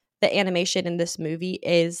the animation in this movie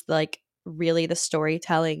is like really the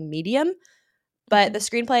storytelling medium. But the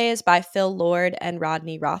screenplay is by Phil Lord and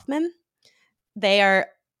Rodney Rothman. They are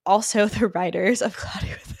also the writers of Cloudy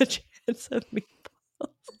with a Chance of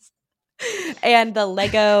Meatballs and the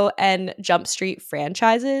Lego and Jump Street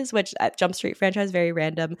franchises, which Jump Street franchise very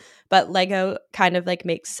random, but Lego kind of like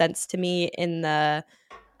makes sense to me in the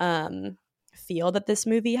feel that this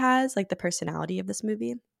movie has, like the personality of this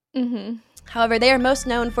movie. Mm-hmm. However, they are most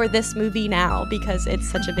known for this movie now because it's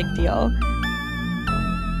such a big deal.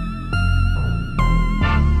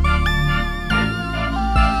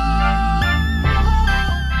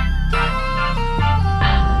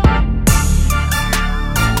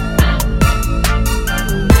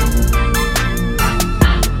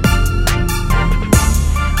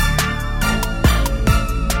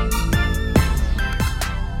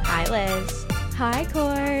 Hi, Liz. Hi,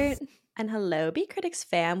 Court. And hello, Be Critics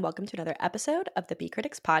fam. Welcome to another episode of the Be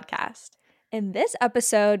Critics podcast. In this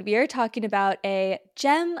episode, we are talking about a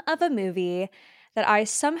gem of a movie that I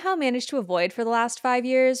somehow managed to avoid for the last 5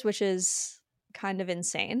 years, which is kind of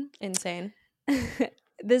insane. Insane.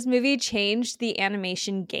 This movie changed the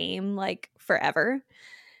animation game like forever.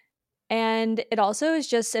 And it also is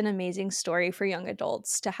just an amazing story for young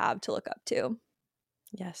adults to have to look up to.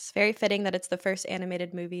 Yes, very fitting that it's the first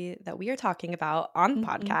animated movie that we are talking about on the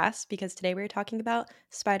podcast, because today we're talking about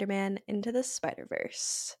Spider-Man Into the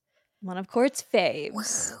Spider-Verse. One of Court's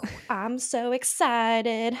faves. I'm so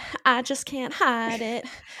excited. I just can't hide it.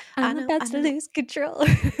 I'm about to lose control.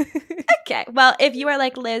 Okay, well, if you are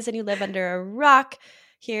like Liz and you live under a rock,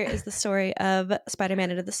 here is the story of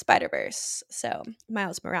Spider-Man Into the Spider-Verse. So,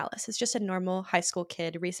 Miles Morales is just a normal high school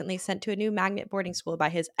kid recently sent to a new magnet boarding school by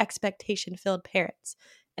his expectation-filled parents.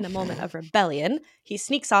 In a moment of rebellion, he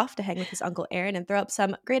sneaks off to hang with his Uncle Aaron and throw up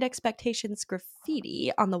some Great Expectations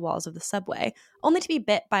graffiti on the walls of the subway, only to be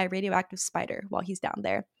bit by a radioactive spider while he's down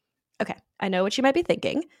there. Okay, I know what you might be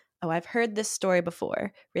thinking. Oh, I've heard this story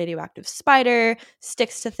before. Radioactive spider,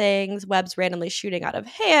 sticks to things, webs randomly shooting out of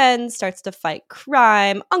hands, starts to fight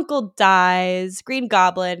crime, uncle dies, Green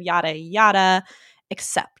Goblin, yada yada.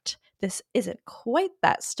 Except this isn't quite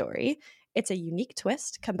that story. It's a unique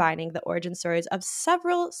twist combining the origin stories of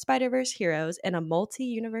several Spider-Verse heroes in a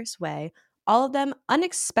multi-universe way, all of them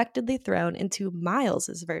unexpectedly thrown into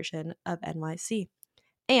Miles' version of NYC.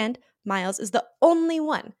 And Miles is the only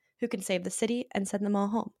one who can save the city and send them all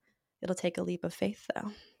home. It'll take a leap of faith, though.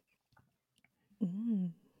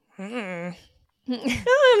 Oh,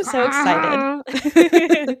 I'm so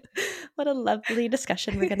excited. What a lovely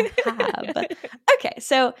discussion we're going to have. Okay,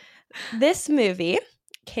 so this movie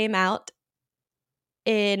came out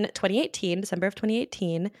in 2018, December of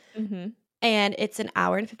 2018, and it's an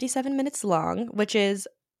hour and 57 minutes long, which is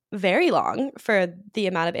very long for the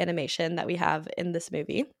amount of animation that we have in this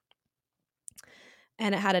movie.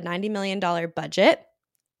 And it had a $90 million budget.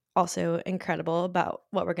 Also incredible about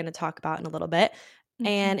what we're going to talk about in a little bit.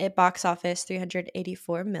 And it box office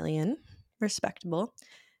 $384 million. Respectable.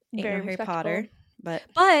 Ain't Very no Harry respectable. Potter,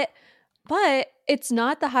 but it's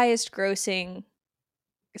not the highest grossing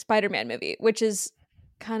Spider-Man movie, which is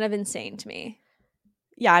kind of insane to me.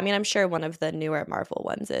 Yeah, I mean, I'm sure one of the newer Marvel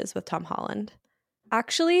ones is with Tom Holland.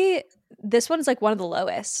 Actually, this one's like one of the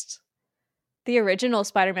lowest. The original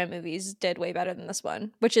Spider-Man movies did way better than this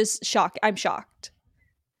one, which is I'm shocked.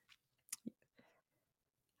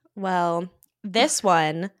 Well, this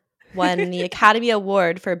one won the Academy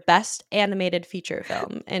Award for Best Animated Feature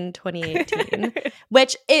Film in 2018,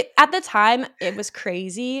 which at the time it was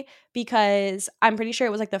crazy because I'm pretty sure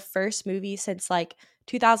it was like the first movie since like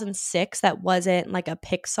 2006 that wasn't like a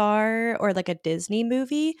Pixar or like a Disney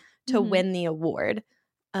movie to win the award.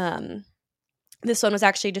 This one was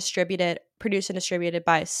actually produced and distributed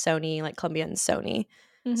by Sony, like Columbia and Sony.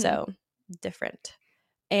 So different.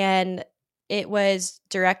 And it was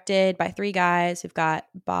directed by three guys. We've got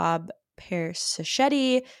Bob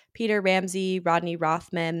Persichetti, Peter Ramsey, Rodney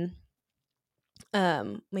Rothman.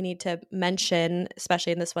 We need to mention,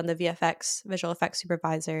 especially in this one, the visual effects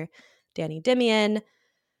supervisor, Danny Dimian.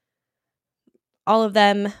 All of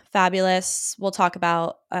them fabulous. We'll talk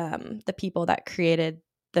about the people that created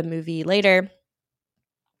the movie later.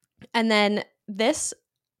 And then this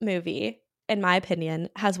movie, in my opinion,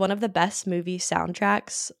 has one of the best movie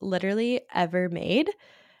soundtracks literally ever made.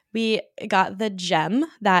 We got the gem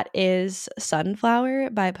that is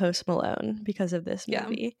Sunflower by Post Malone because of this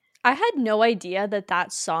movie. I had no idea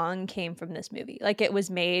that song came from this movie. Like it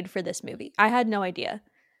was made for this movie. I had no idea.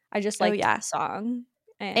 I just liked the song.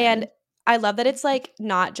 And I love that it's like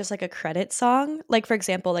not just like a credit song. Like for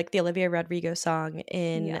example, like the Olivia Rodrigo song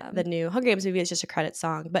in Yeah. the new Hunger Games movie is just a credit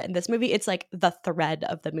song, but in this movie it's like the thread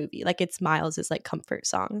of the movie. Like it's Miles's like comfort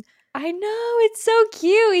song. I know, it's so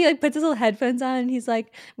cute. He like puts his little headphones on and he's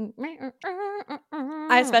like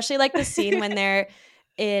I especially like the scene when they're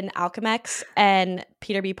in Alchemex and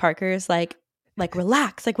Peter B. Parker's like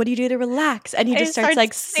relax. Like what do you do to relax? And he just starts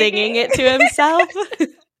like singing it to himself.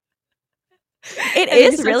 It and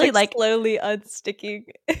is really like slowly unsticking.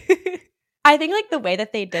 I think like the way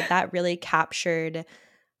that they did that really captured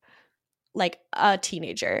like a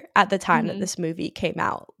teenager at the time that this movie came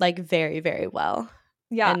out like very, very well.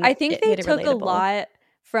 Yeah, And I think they took a relatable. lot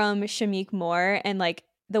from Shameik Moore and like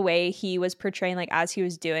the way he was portraying like as he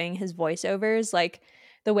was doing his voiceovers, like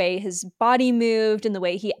the way his body moved and the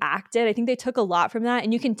way he acted. I think they took a lot from that,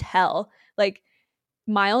 and you can tell like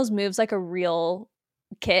Miles moves like a real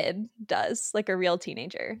kid does, like a real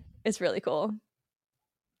teenager. It's really cool.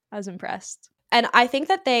 I was impressed. And I think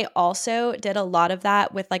that they also did a lot of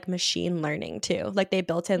that with like machine learning too. Like they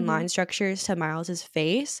built in line structures to Miles's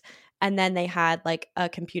face, and then they had like a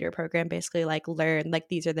computer program basically like learn like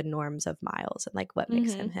these are the norms of Miles and like what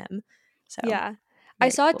makes him him. So yeah. I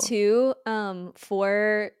saw cool. too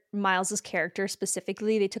for Miles's character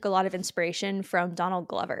specifically, they took a lot of inspiration from Donald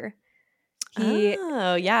Glover.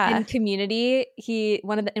 In Community, in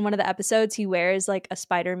one of the episodes, he wears like a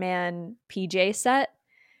Spider-Man PJ set,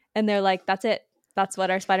 and they're like, "That's it. That's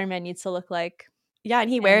what our Spider-Man needs to look like." Yeah, and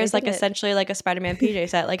he wears like essentially like a Spider-Man PJ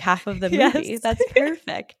set like half of the movie. Yes. That's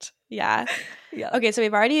perfect. Yeah. Yeah. Okay, so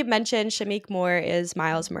we've already mentioned Shameik Moore is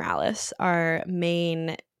Miles Morales, our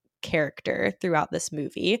main character throughout this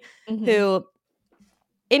movie, who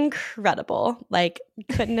incredible. Like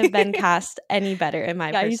couldn't have been cast any better in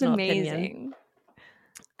my personal opinion.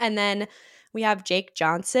 And then we have Jake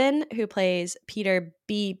Johnson, who plays Peter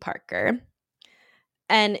B. Parker.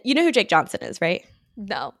 And you know who Jake Johnson is, right?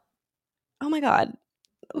 No. Oh my God.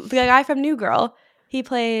 The guy from New Girl. He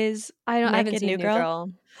plays I haven't seen New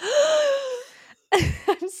Girl.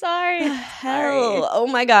 I'm sorry. Hell. Oh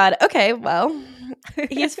my God. Okay, well,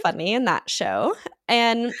 he's funny in that show.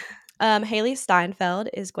 And Haley Steinfeld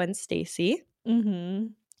is Gwen Stacy. I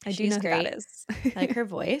do know who that is. I like her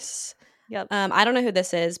voice. Yep. I don't know who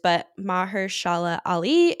this is, but Mahershala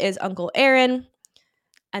Ali is Uncle Aaron.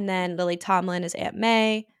 And then Lily Tomlin is Aunt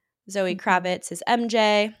May. Zoe Kravitz is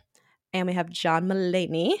MJ. And we have John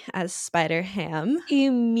Mulaney as Spider-Ham.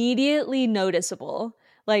 Immediately noticeable.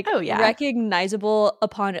 Like, recognizable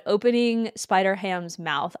upon opening Spider-Ham's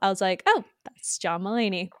mouth. I was like, oh, that's John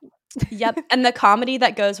Mulaney. Yep. And the comedy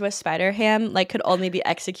that goes with Spider-Ham like could only be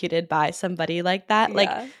executed by somebody like that.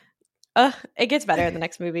 Yeah. Like, it gets better in the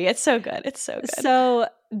next movie. It's so good. It's so good. So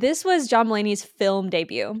this was John Mulaney's film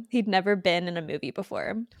debut. He'd never been in a movie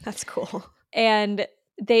before. That's cool. And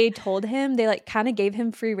they told him, they like kind of gave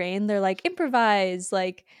him free reign. They're like, improvise,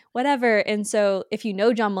 like whatever. And so if you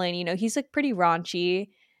know John Mulaney, you know he's like pretty raunchy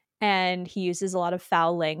and he uses a lot of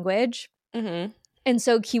foul language. And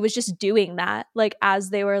so he was just doing that like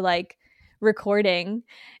as they were like recording,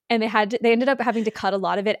 and they ended up having to cut a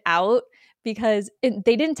lot of it out because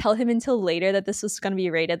they didn't tell him until later that this was going to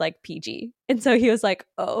be rated like PG. And so he was like,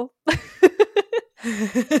 oh.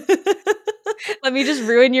 Let me just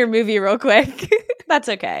ruin your movie real quick. That's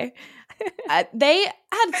okay. They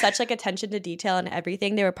had such like attention to detail and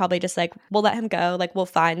everything. They were probably just like, we'll let him go. Like we'll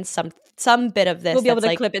find some bit of this. We'll be able to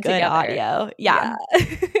like clip it good together. Audio. Yeah.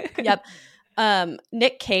 Yep.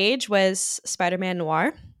 Nick Cage was Spider-Man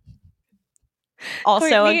Noir. Also,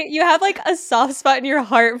 Courtney, you have like a soft spot in your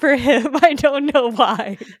heart for him. I don't know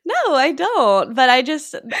why. No, I don't. But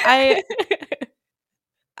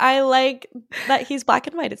I like that he's black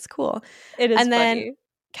and white. It's cool. It is. And funny. then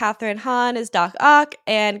Catherine Hahn is Doc Ock,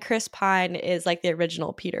 and Chris Pine is like the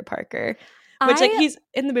original Peter Parker. Which like he's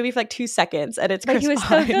in the movie for like 2 seconds, and it's Chris Pine. He was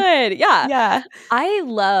so good. Yeah. Yeah. I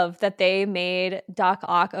love that they made Doc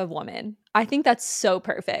Ock a woman. I think that's so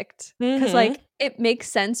perfect. Because like it makes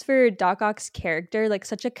sense for Doc Ock's character, like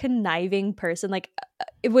such a conniving person. Like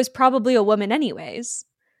it was probably a woman anyways.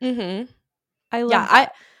 I love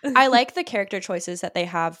that. I like the character choices that they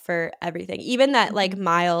have for everything. Even that like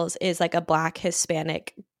Miles is like a Black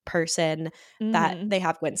Hispanic person, that they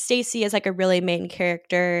have Gwen Stacy as like a really main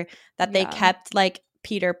character, that they kept like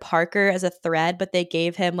Peter Parker as a thread, but they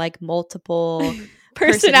gave him like multiple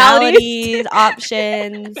personalities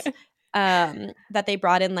options. That they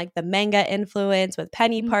brought in like the manga influence with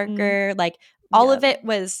Penny Parker. Like all of it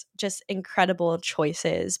was just incredible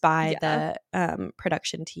choices by the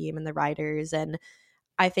production team and the writers, and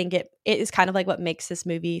I think it is kind of like what makes this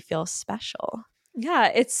movie feel special. Yeah,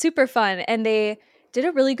 it's super fun. And they did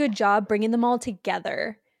a really good job bringing them all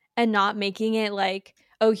together and not making it like,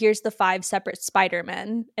 oh, here's the 5 separate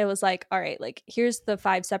Spider-Men. It was like, all right, like here's the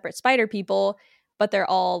 5 separate spider people, but they're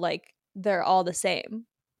all the same.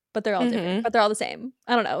 But they're all different, but they're all the same.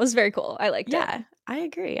 I don't know. It was very cool. I liked it. Yeah, I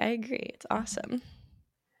agree. It's awesome.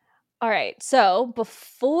 All right. So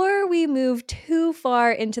before we move too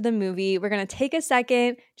far into the movie, we're going to take a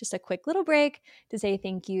second, just a quick little break, to say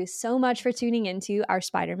thank you so much for tuning into our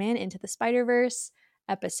Spider-Man Into the Spider-Verse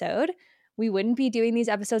episode. We wouldn't be doing these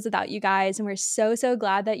episodes without you guys, and we're so, so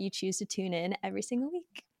glad that you choose to tune in every single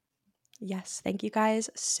week. Yes, thank you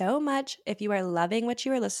guys so much. If you are loving what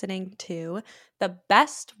you are listening to, the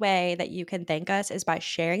best way that you can thank us is by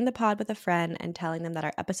sharing the pod with a friend and telling them that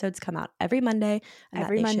our episodes come out every Monday and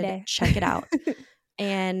Every that they Monday. should check it out.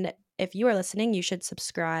 And if you are listening, you should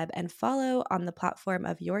subscribe and follow on the platform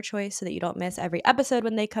of your choice so that you don't miss every episode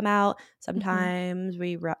when they come out. Sometimes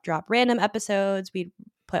we drop random episodes. We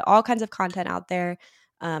put all kinds of content out there.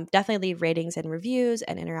 Definitely leave ratings and reviews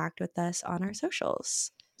and interact with us on our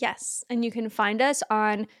socials. Yes. And you can find us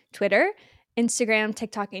on Twitter, Instagram,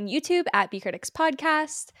 TikTok, and YouTube at BCritics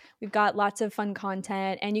Podcast. We've got lots of fun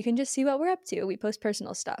content, and you can just see what we're up to. We post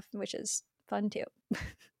personal stuff, which is fun too.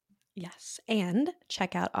 Yes. And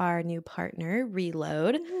check out our new partner,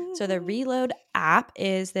 Reload. So the Reload app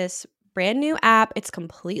is this brand new app. It's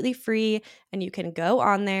completely free, and you can go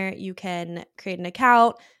on there. You can create an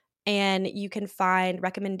account, and you can find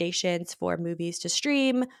recommendations for movies to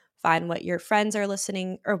stream, find what your friends are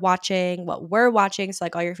listening or watching, what we're watching. So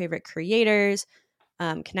like all your favorite creators,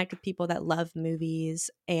 connect with people that love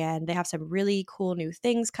movies. And they have some really cool new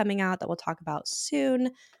things coming out that we'll talk about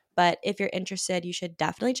soon. But if you're interested, you should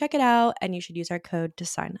definitely check it out, and you should use our code to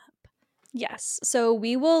sign up. Yes. So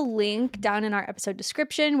we will link down in our episode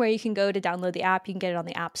description where you can go to download the app. You can get it on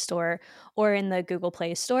the App Store or in the Google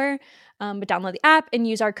Play Store. But download the app and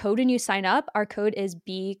use our code when you sign up. Our code is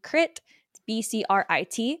BCRIT. It's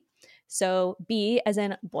BCRIT. So B as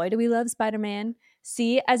in boy do we love Spider-Man,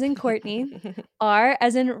 C as in Courtney, R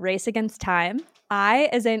as in Race Against Time, I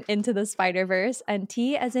as in Into the Spider-Verse, and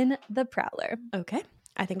T as in The Prowler. Okay.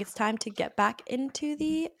 I think it's time to get back into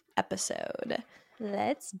the episode.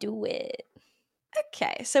 Let's do it.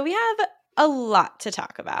 Okay, so we have a lot to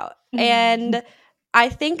talk about. And I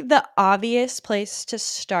think the obvious place to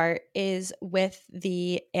start is with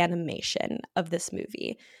the animation of this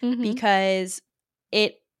movie because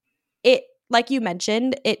it like you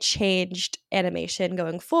mentioned, it changed animation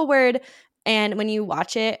going forward. And when you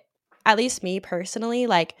watch it, at least me personally,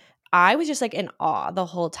 like I was just like in awe the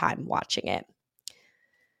whole time watching it.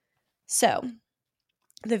 So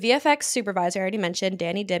the VFX supervisor I already mentioned,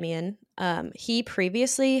 Danny Demian, he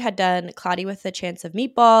previously had done Cloudy with a Chance of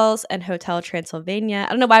Meatballs and Hotel Transylvania.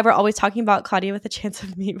 I don't know why we're always talking about Cloudy with a Chance of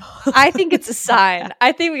Meatballs. I think it's a sign.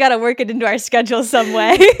 I think we got to work it into our schedule some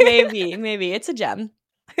way. Maybe. It's a gem.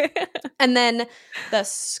 And then the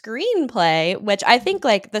screenplay, which I think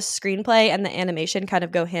like the screenplay and the animation kind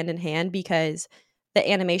of go hand in hand because the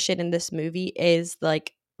animation in this movie is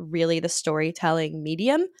like really the storytelling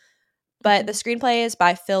medium. But the screenplay is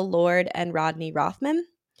by Phil Lord and Rodney Rothman.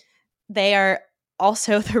 They are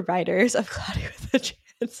also the writers of Cloudy with a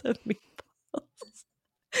Chance of Meatballs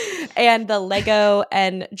and the Lego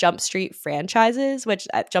and Jump Street franchises, which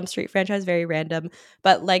Jump Street franchise very random,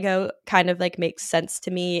 but Lego kind of like makes sense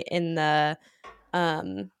to me in the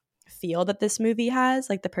feel that this movie has,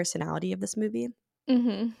 like the personality of this movie.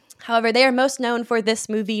 However, they are most known for this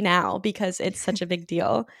movie now because it's such a big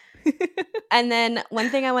deal. And then one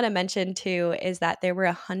thing I want to mention too is that there were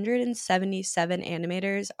 177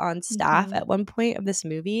 animators on staff at one point of this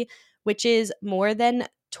movie, which is more than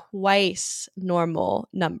twice normal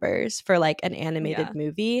numbers for like an animated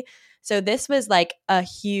movie. So this was like a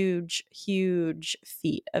huge, huge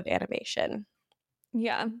feat of animation.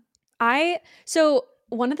 Yeah. So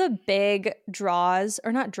one of the big draws,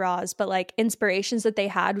 or not draws, but like inspirations that they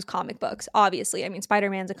had was comic books. Obviously, I mean,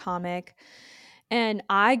 Spider-Man's a comic. And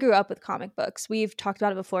I grew up with comic books. We've talked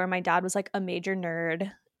about it before. My dad was like a major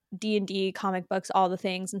nerd, D&D, comic books, all the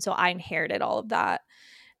things. And so I inherited all of that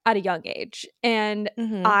at a young age. And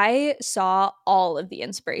I saw all of the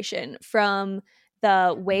inspiration from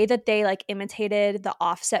the way that they like imitated the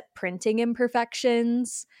offset printing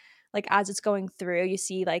imperfections. Like as it's going through, you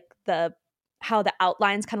see like how the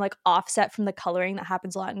outlines kind of like offset from the coloring that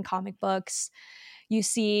happens a lot in comic books. You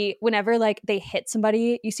see whenever like they hit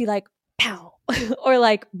somebody, you see like pow or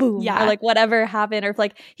like boom or like whatever happened, or if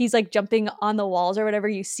like he's like jumping on the walls or whatever,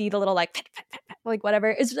 you see the little like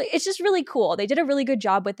whatever. It's just really cool. They did a really good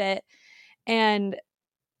job with it. And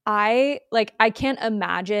I can't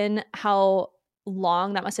imagine how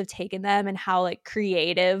long that must have taken them and how like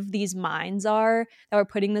creative these minds are that were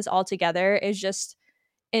putting this all together is just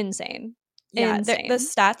insane. Yeah, the Insane.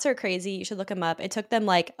 stats are crazy. You should look them up. It took them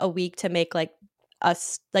like a week to make like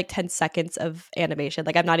us like 10 seconds of animation.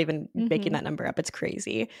 Like I'm not even making that number up. It's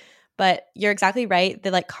crazy. But you're exactly right.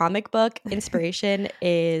 The like comic book inspiration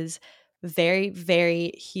is very,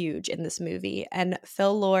 very huge in this movie. And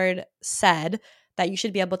Phil Lord said that you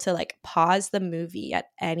should be able to like pause the movie at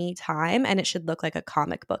any time and it should look like a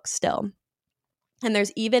comic book still. And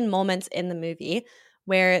there's even moments in the movie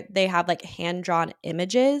where they have like hand-drawn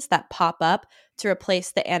images that pop up to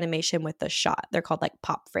replace the animation with the shot. They're called like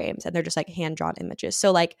pop frames and they're just like hand-drawn images.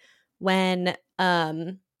 So like when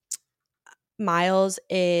Miles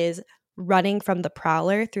is running from the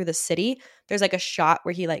Prowler through the city, there's like a shot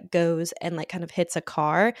where he like goes and like kind of hits a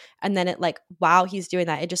car, and then it like while he's doing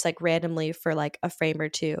that, it just like randomly for like a frame or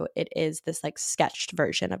two, it is this like sketched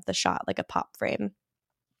version of the shot, like a pop frame.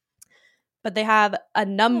 But they have a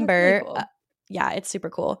number. Really cool. Yeah, it's super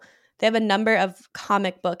cool. They have a number of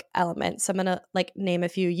comic book elements. So I'm gonna like name a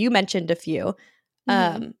few. You mentioned a few.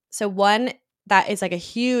 So one that is like a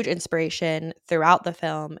huge inspiration throughout the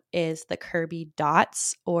film is the Kirby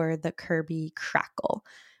dots or the Kirby crackle.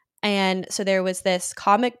 And so there was this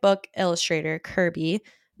comic book illustrator, Kirby,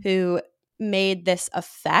 who made this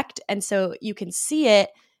effect. And so you can see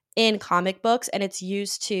it in comic books and it's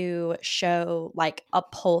used to show like a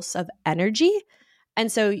pulse of energy.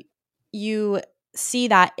 And so you see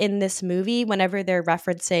that in this movie whenever they're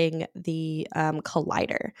referencing the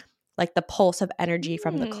collider, like the pulse of energy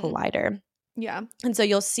from the collider. Yeah. And so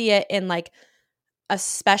you'll see it in like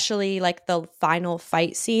especially like the final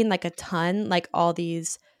fight scene, like a ton, like all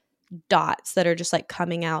these dots that are just like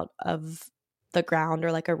coming out of the ground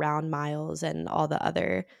or like around Miles and all the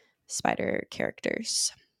other spider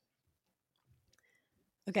characters.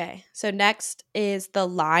 Okay, so next is the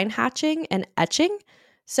line hatching and etching.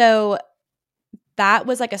 So that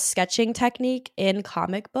was like a sketching technique in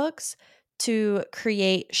comic books to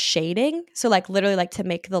create shading. So like literally like to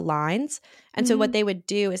make the lines. And so what they would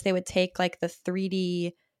do is they would take like the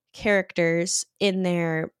 3D characters in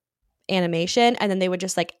their animation and then they would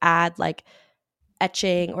just like add like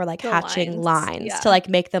etching or like The hatching lines, lines yeah. to like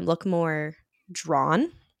make them look more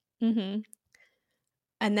drawn. And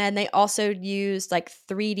then they also used like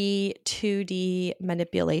 3D, 2D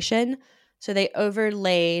manipulation. So they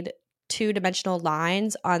overlaid two-dimensional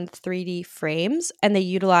lines on 3D frames and they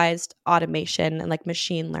utilized automation and like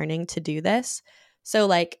machine learning to do this. So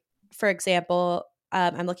like, for example,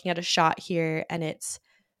 I'm looking at a shot here and it's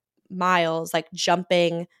Miles like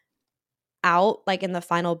jumping out like in the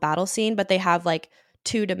final battle scene, but they have like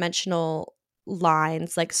two-dimensional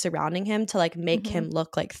lines like surrounding him to like make him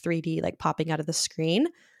look like 3D like popping out of the screen.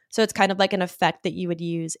 So it's kind of like an effect that you would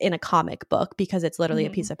use in a comic book because it's literally a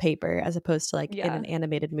piece of paper as opposed to like in an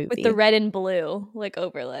animated movie. With the red and blue like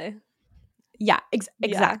overlay. Yeah,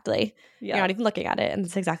 exactly. Yeah. You're not even looking at it and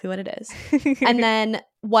it's exactly what it is. And then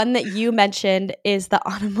one that you mentioned is the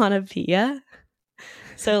onomatopoeia.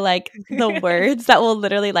 So like the words that will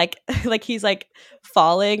literally like he's like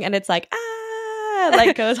falling and it's like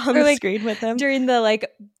like goes on the screen with him during the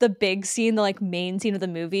like the big scene, the like main scene of the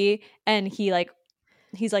movie, and he's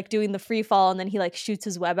like doing the free fall and then he like shoots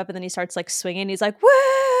his web up and then he starts like swinging. He's like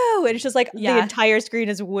woo, and it's just like the entire screen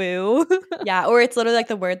is woo. Yeah, or it's literally like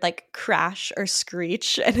the word like crash or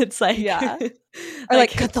screech and it's like or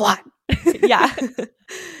like cut the what. Yeah.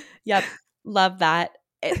 Yep, love that.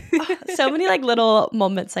 So many like little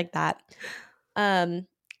moments like that. And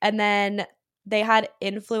then they had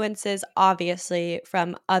influences obviously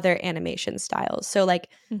from other animation styles. So like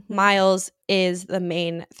Miles is the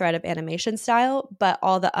main thread of animation style, but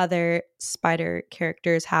all the other spider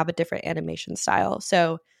characters have a different animation style.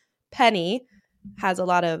 So Penny has a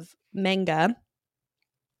lot of manga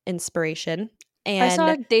inspiration. And I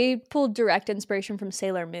saw they pulled direct inspiration from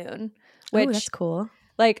Sailor Moon, which that's cool.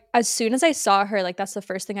 Like as soon as I saw her, like that's the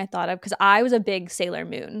first thing I thought of because I was a big Sailor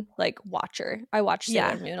Moon like watcher. I watched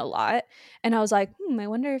Sailor Moon a lot, and I was like, I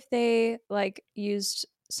wonder if they like used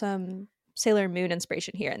some Sailor Moon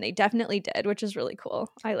inspiration here, and they definitely did, which is really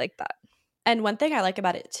cool. I like that. And one thing I like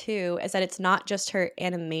about it too is that it's not just her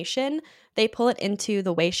animation; they pull it into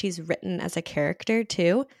the way she's written as a character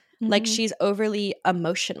too. Like she's overly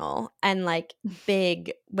emotional and like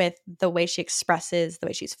big with the way she expresses the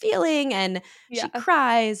way she's feeling and she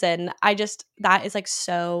cries. And that is like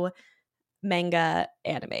so manga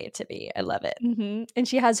anime to me. I love it. And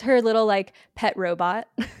she has her little like pet robot.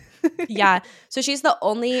 Yeah. So she's the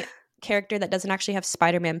only character that doesn't actually have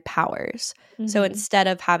Spider-Man powers. So instead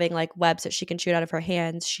of having like webs that she can shoot out of her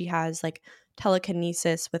hands, she has like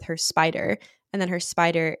telekinesis with her spider. and then her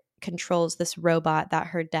spider controls this robot that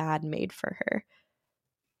her dad made for her.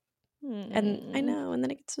 And I know, and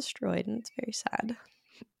then it gets destroyed, and it's very sad.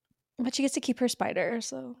 But she gets to keep her spider,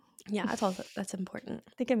 so yeah, that's important.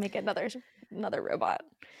 They can make another robot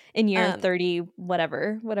in year 30,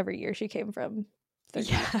 whatever year she came from. 30,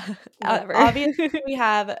 yeah, whatever. Obviously, we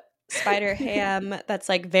have Spider Ham that's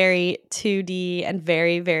like very 2D and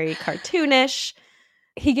very, very cartoonish.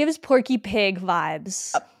 He gives Porky Pig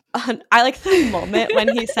vibes. I like the moment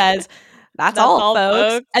when he says, "That's all,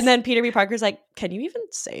 folks," and then Peter B. Parker's like, "Can you even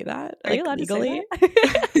say that? Are you allowed legally?" to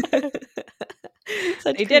say that?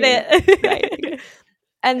 They did it, right?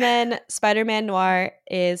 And then Spider-Man Noir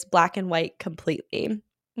is black and white completely.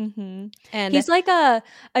 Mm-hmm. And he's like a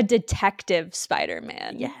detective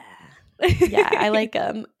Spider-Man. Yeah. Yeah, I like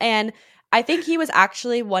him. And I think he was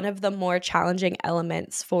actually one of the more challenging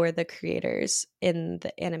elements for the creators in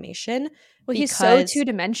the animation. Well, he's so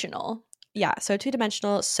two-dimensional. Yeah, so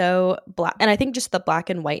two-dimensional, so black. And I think just the black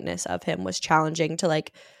and whiteness of him was challenging to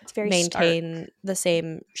like maintain the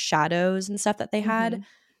same shadows and stuff that they had.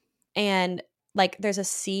 And like there's a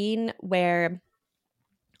scene where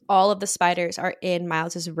all of the spiders are in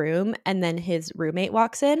Miles's room and then his roommate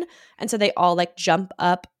walks in. And so they all like jump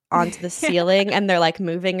up onto the ceiling and they're like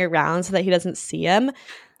moving around so that he doesn't see them.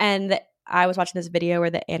 And I was watching this video where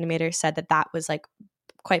the animator said that that was like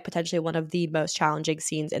quite potentially one of the most challenging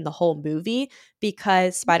scenes in the whole movie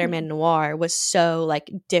because Spider-Man Noir was so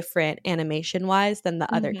like different animation wise than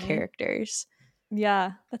the other characters.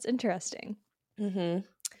 Yeah, that's interesting.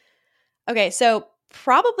 Okay, so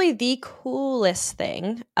probably the coolest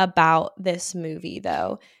thing about this movie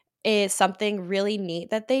though is something really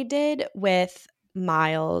neat that they did with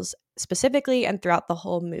Miles specifically and throughout the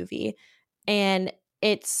whole movie. And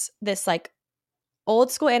it's this like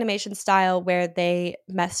old school animation style where they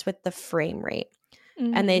messed with the frame rate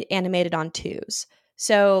and they animated on twos.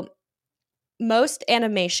 So most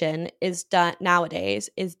animation is done nowadays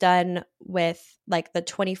is done with like the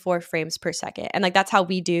 24 frames per second. And like that's how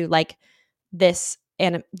we do like this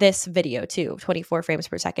video too, 24 frames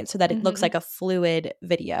per second, so that it looks like a fluid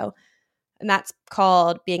video. And that's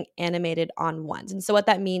called being animated on ones. And so what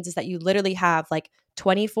that means is that you literally have like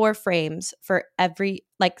 24 frames for every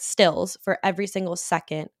like stills for every single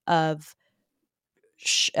second of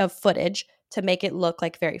footage to make it look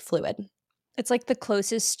like very fluid. It's like the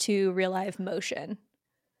closest to real life motion.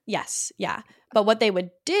 Yes, yeah. But what they would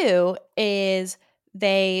do is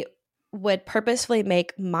they would purposefully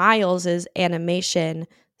make Miles's animation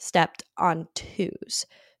stepped on twos.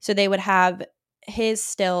 So they would have his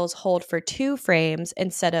stills hold for 2 frames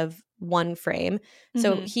instead of 1 frame.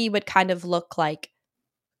 So he would kind of look like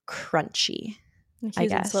crunchy. Like he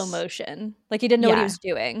was in slow motion. Like he didn't know what he was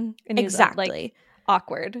doing. And he was like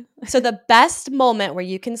awkward. So the best moment where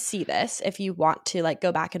you can see this, if you want to like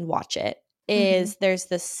go back and watch it, is there's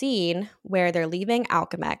this scene where they're leaving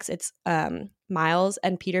Alchemax. It's Miles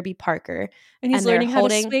and Peter B. Parker. And he's learning how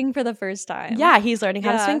to swing for the first time. Yeah, he's learning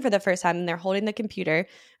how to swing for the first time. And they're holding the computer.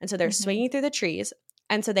 And so they're swinging through the trees.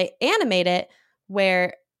 And so they animate it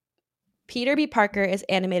where Peter B. Parker is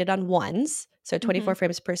animated on ones, so 24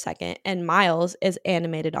 frames per second, and Miles is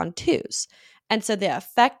animated on twos. And so the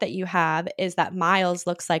effect that you have is that Miles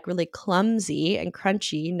looks like really clumsy and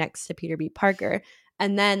crunchy next to Peter B. Parker.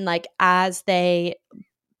 And then like as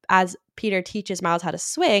Peter teaches Miles how to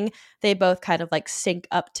swing, they both kind of like sync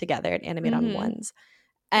up together and animate on ones.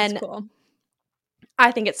 And that's cool.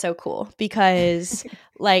 I think it's so cool because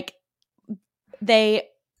like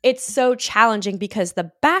it's so challenging because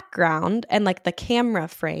the background and like the camera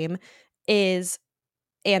frame is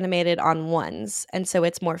animated on ones, and so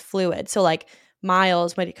it's more fluid. So like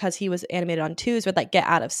Miles, because he was animated on twos, would like get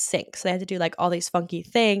out of sync. So they had to do like all these funky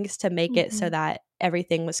things to make it so that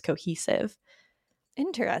everything was cohesive.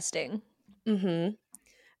 Interesting. And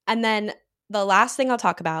then the last thing I'll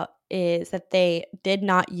talk about is that they did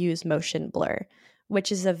not use motion blur,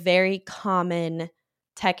 which is a very common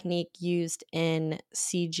technique used in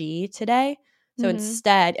CG today. So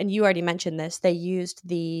instead, and you already mentioned this, they used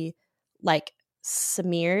the like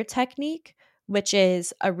smear technique, which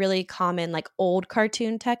is a really common like old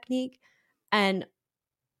cartoon technique. And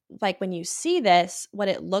like when you see this, what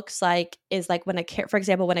it looks like is like when for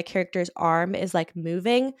example, when a character's arm is like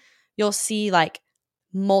moving, you'll see like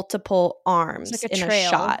multiple arms like in trail.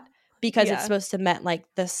 A shot because it's supposed to mean like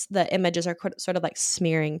the images are sort of like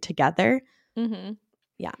smearing together.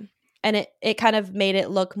 Yeah. And it kind of made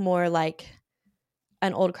it look more like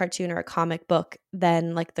an old cartoon or a comic book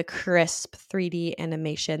than like the crisp 3D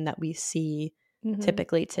animation that we see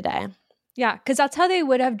typically today. Yeah, because that's how they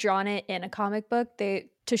would have drawn it in a comic book.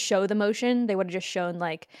 to show the motion, they would have just shown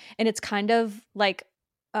like, and it's kind of like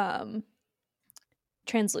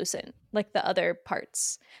translucent, like the other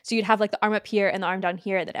parts. So you'd have like the arm up here and the arm down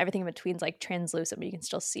here, and then everything in between's like translucent, but you can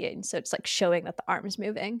still see it. And so it's like showing that the arm is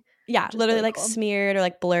moving. Yeah, literally really like cool. smeared or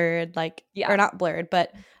like blurred, like Yeah. or not blurred,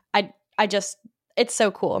 but I just it's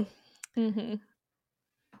so cool. Mm-hmm.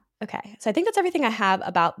 Okay, so I think that's everything I have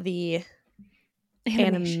about the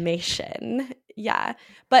animation. Yeah,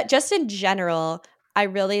 but just in general, I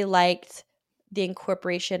really liked the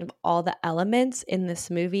incorporation of all the elements in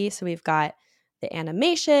this movie. So we've got the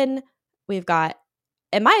animation, we've got,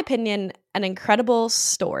 in my opinion, an incredible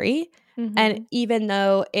story. Mm-hmm. And even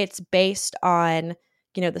though it's based on,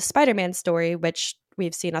 you know, the Spider-Man story, which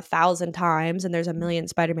we've seen 1,000 times and there's a million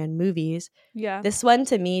Spider-Man movies, yeah, this one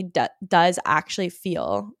to me does actually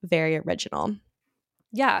feel very original.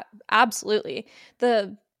 yeah, absolutely.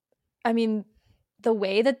 The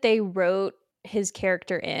way that they wrote his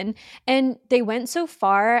character in, and they went so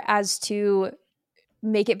far as to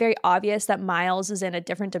make it very obvious that Miles is in a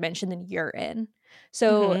different dimension than you're in.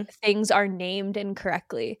 So things are named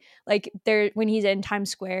incorrectly. Like there, when he's in Times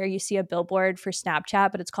Square, you see a billboard for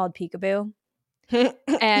Snapchat, but it's called Peekaboo.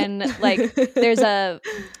 And like there's a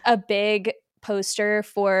big poster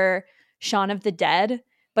for Shaun of the Dead,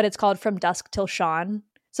 but it's called From Dusk Till Dawn.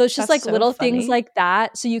 So it's just That's like so little funny. things like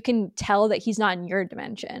that, so you can tell that he's not in your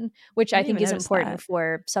dimension, which I think is important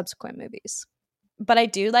for subsequent movies. But I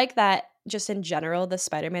do like that just in general, the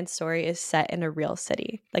Spider-Man story is set in a real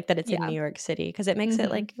city, like that it's in New York City, because it makes it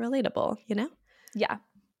like relatable, you know? Yeah.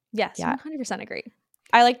 Yes, Yeah. 100% agree.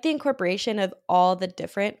 I like the incorporation of all the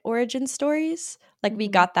different origin stories. Like we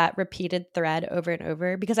got that repeated thread over and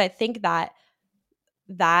over, because I think that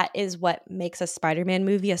is what makes a Spider-Man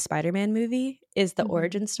movie is the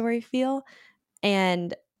origin story feel.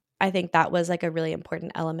 And I think that was like a really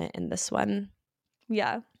important element in this one.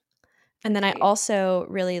 Yeah. And then I also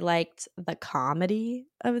really liked the comedy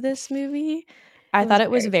of this movie. I thought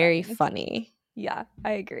it was very funny. Yeah,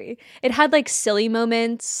 I agree. It had like silly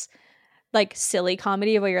moments, like silly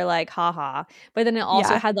comedy where you're like, haha. But then it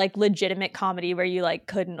also had like legitimate comedy where you like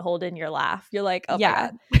couldn't hold in your laugh. You're like, oh my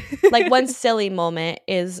God. Like one silly moment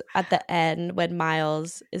is at the end when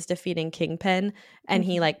Miles is defeating Kingpin and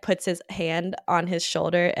he like puts his hand on his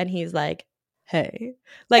shoulder and he's like, hey.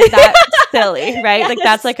 Like that's silly, right? Yes. Like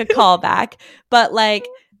that's like a callback. But like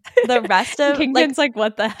the rest of Kingpin's like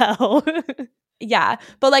what the hell? Yeah.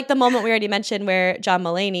 But like the moment we already mentioned where John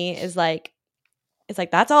Mulaney is like, it's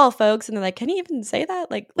like, that's all, folks. And they're like, can you even say that?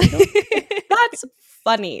 Like that's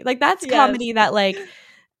funny. Like that's comedy that like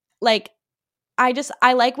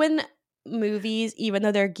I like when movies, even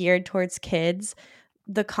though they're geared towards kids,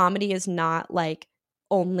 the comedy is not like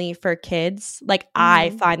only for kids. Like I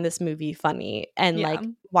find this movie funny and like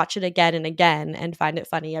watch it again and again and find it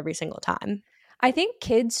funny every single time. I think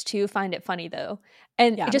kids too find it funny though.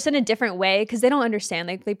 And just in a different way, because they don't understand.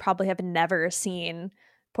 Like they probably have never seen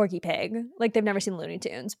Porky Pig. Like they've never seen Looney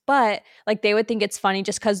Tunes. But like they would think it's funny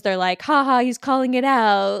just because they're like, haha, he's calling it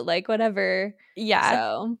out. Like whatever. Yeah.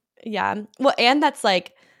 So yeah. Well, and that's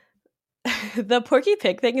like the Porky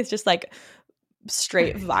Pig thing is just like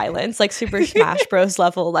straight violence, like Super Smash Bros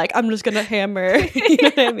level. Like I'm just gonna hammer. You know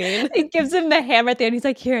what I mean? He gives him the hammer at the end. He's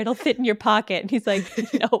like, here, it'll fit in your pocket. And he's like,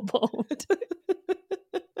 no, it won't.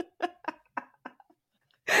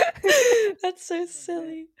 That's so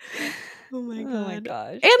silly. Oh my god. Oh my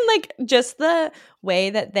gosh. And like just the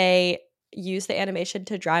way that they use the animation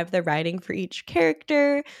to drive the writing for each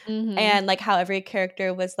character and like how every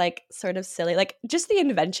character was like sort of silly, like just the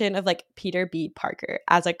invention of like Peter B. Parker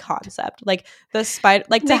as a concept, like the spider,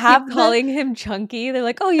 like to have calling him chunky. They're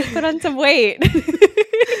like, oh, you put on some weight.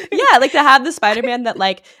 Yeah, like to have the Spider-Man that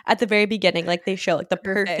like at the very beginning, like they show like the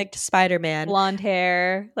perfect Spider-Man, blonde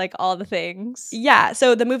hair, like all the things. Yeah,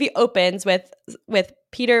 so the movie opens with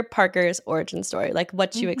Peter Parker's origin story, like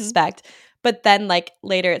what you expect. But then like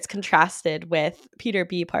later it's contrasted with Peter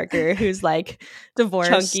B. Parker, who's like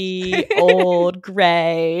divorced, chunky, old,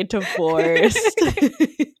 gray, divorced,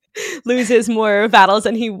 loses more battles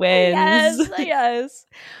than he wins. Yes.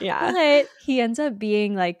 Yeah. But he ends up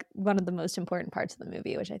being like one of the most important parts of the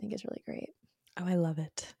movie, which I think is really great. Oh, I love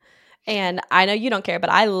it. And I know you don't care, but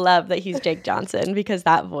I love that he's Jake Johnson because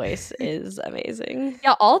that voice is amazing.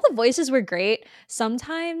 Yeah, all the voices were great.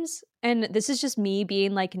 Sometimes, and this is just me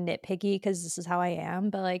being like nitpicky because this is how I am,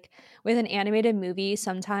 but like with an animated movie,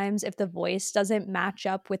 sometimes if the voice doesn't match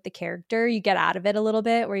up with the character, you get out of it a little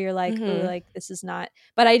bit where you're like, oh, like this is not.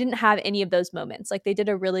 But I didn't have any of those moments. Like they did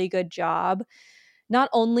a really good job. Not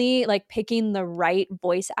only like picking the right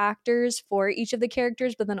voice actors for each of the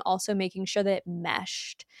characters, but then also making sure that it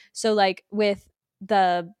meshed. So like with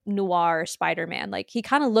the noir Spider-Man. Like he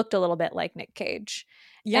kind of looked a little bit like Nick Cage.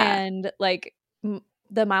 Yeah. And like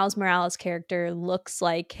the Miles Morales character looks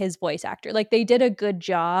like his voice actor. Like they did a good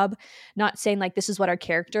job not saying like this is what our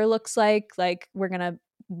character looks like we're going to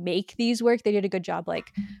make these work. They did a good job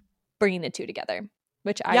like bringing the two together,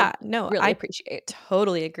 which I really appreciate.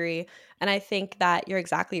 Totally agree. And I think that you're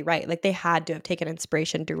exactly right. Like they had to have taken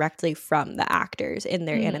inspiration directly from the actors in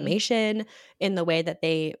their animation, in the way that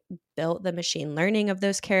they built the machine learning of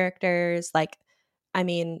those characters. Like, I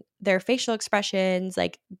mean, their facial expressions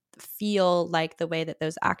like feel like the way that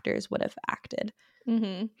those actors would have acted.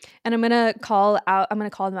 And I'm going to call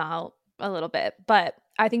them out a little bit, but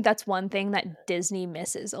I think that's one thing that Disney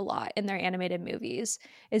misses a lot in their animated movies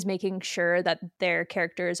is making sure that their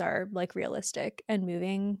characters are like realistic and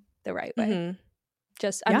moving the right way.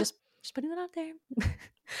 I'm just putting that out there.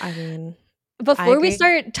 I mean, before we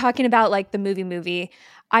start talking about like the movie,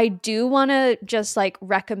 I do want to just like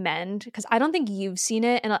recommend, because I don't think you've seen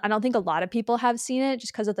it and I don't think a lot of people have seen it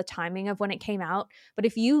just because of the timing of when it came out. But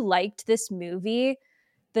if you liked this movie,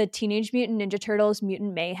 the Teenage Mutant Ninja Turtles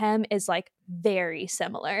Mutant Mayhem is like very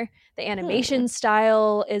similar. The animation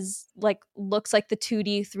style is like looks like the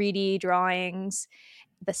 2D, 3D drawings.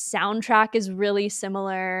 The soundtrack is really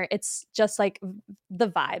similar. It's just like the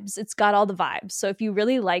vibes. It's got all the vibes. So if you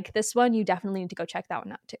really like this one, you definitely need to go check that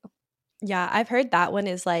one out too. Yeah, I've heard that one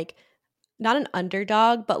is like not an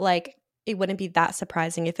underdog, but like it wouldn't be that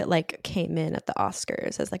surprising if it like came in at the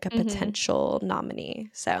Oscars as like a potential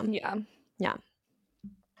nominee. So yeah.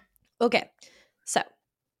 Okay, so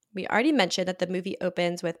we already mentioned that the movie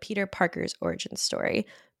opens with Peter Parker's origin story,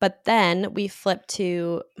 but then we flip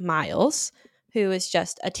to Miles, who is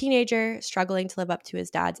just a teenager struggling to live up to his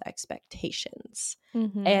dad's expectations.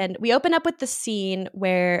 And we open up with the scene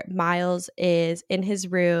where Miles is in his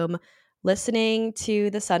room listening to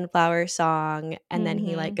the Sunflower song, and then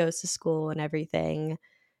he like goes to school and everything.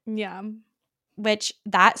 Yeah. Which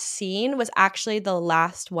that scene was actually the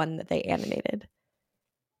last one that they animated.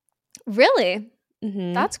 Really?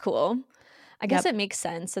 That's cool. I guess it makes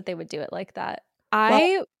sense that they would do it like that.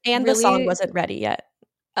 The song wasn't ready yet.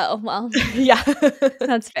 Oh, well. Yeah.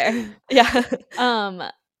 That's fair. Yeah.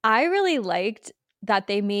 I really liked that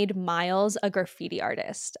they made Miles a graffiti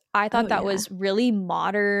artist. I thought that was really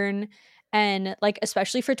modern, and like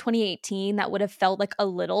especially for 2018 that would have felt like a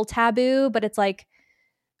little taboo, but it's like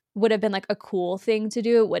would have been like a cool thing to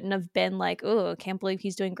do. It wouldn't have been like, oh, I can't believe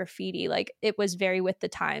he's doing graffiti. Like it was very with the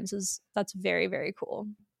times. That's very, very cool.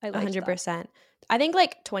 I like 100%. I think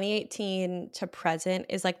like 2018 to present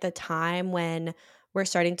is like the time when we're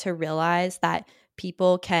starting to realize that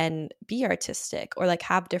people can be artistic or like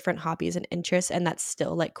have different hobbies and interests, and that's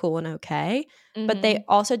still like cool and okay. But they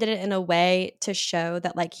also did it in a way to show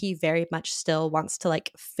that like he very much still wants to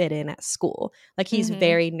like fit in at school. Like he's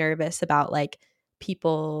very nervous about like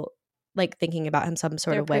people like thinking about him some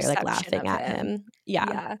sort of way or like laughing at him.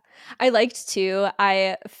 Yeah. I liked too.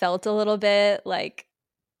 I felt a little bit like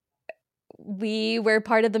we were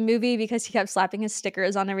part of the movie because he kept slapping his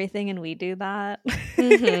stickers on everything and we do that.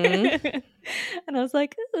 And I was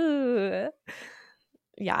like, ooh.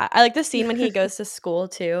 Yeah. I like the scene when he goes to school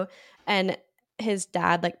too, and his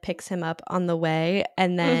dad like picks him up on the way,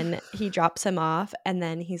 and then he drops him off, and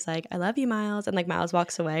then he's like, I love you, Miles. And like Miles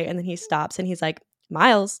walks away, and then he stops and he's like,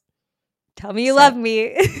 Miles, tell me you love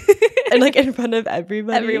me. And like in front of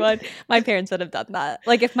everyone. My parents would have done that.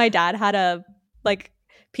 Like if my dad had a like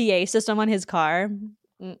PA system on his car.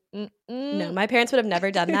 No, my parents would have never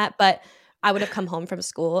done that, but I would have come home from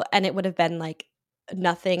school and it would have been like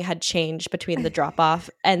nothing had changed between the drop off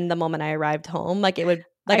and the moment I arrived home. Like it would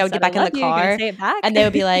like I would get back in the car and they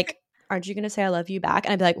would be like, aren't you gonna say I love you back?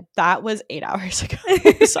 And I'd be like, that was 8 hours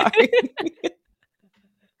ago. Sorry.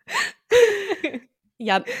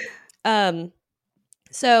 Yep.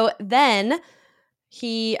 So then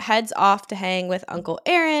he heads off to hang with Uncle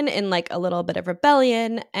Aaron in like a little bit of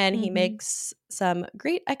rebellion, and he makes some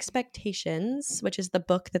Great Expectations, which is the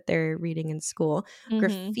book that they're reading in school,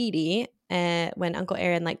 graffiti, when Uncle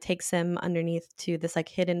Aaron like takes him underneath to this like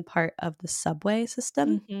hidden part of the subway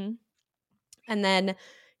system. And then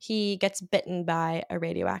he gets bitten by a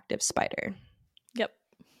radioactive spider. Yep.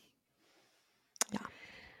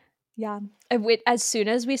 Yeah. As soon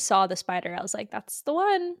as we saw the spider, I was like, that's the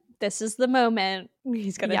one. This is the moment.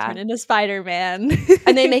 He's going to turn into Spider-Man.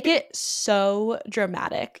 And they make it so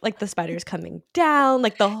dramatic. Like the spider's coming down,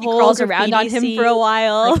 like the whole he crawls around on him for a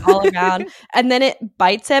while. Like, all around. And then it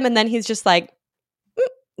bites him, and then he's just like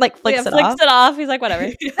flicks it off. Flicks it off. He's like, whatever.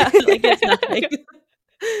 Like it's nothing.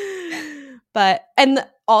 But and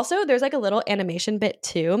Also, there's like a little animation bit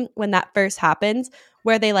too when that first happens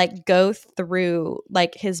where they like go through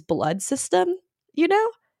like his blood system, you know?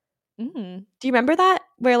 Mm. Do you remember that?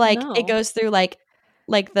 Where like it No. goes through like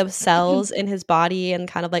the cells in his body and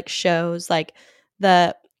kind of like shows like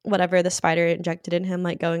the whatever the spider injected in him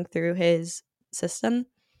like going through his system.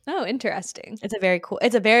 Oh, interesting. It's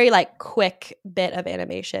a very like quick bit of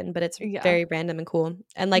animation, but it's Yeah. very random and cool.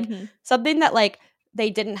 And like Mhm. something that like they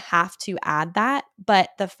didn't have to add that, but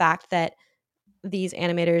the fact that these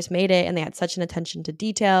animators made it and they had such an attention to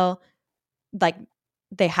detail, like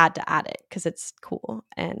they had to add it because it's cool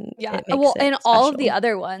and Yeah. it makes Well, it and all of the special.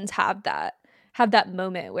 other ones have that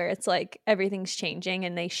moment where it's like everything's changing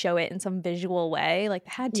and they show it in some visual way. Like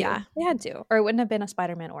they had to. Yeah. They had to. Or it wouldn't have been a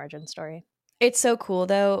Spider-Man origin story. It's so cool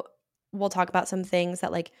though. We'll talk about some things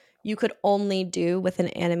that like you could only do with an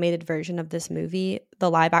animated version of this movie.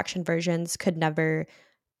 The live action versions could never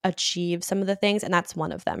achieve some of the things, and that's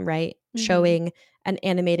one of them, right? Mhm. Showing an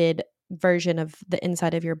animated version of the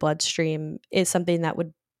inside of your bloodstream is something that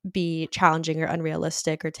would be challenging or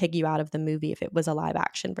unrealistic or take you out of the movie if it was a live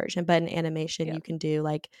action version. But in animation, Yeah. you can do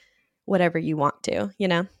like whatever you want to, you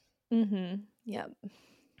know? Mhm. Yeah.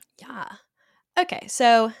 Yeah. Okay,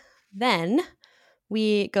 so then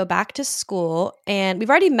we go back to school, and we've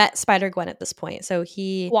already met Spider-Gwen at this point. So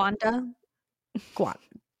Wanda.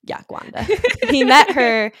 Gwanda. He met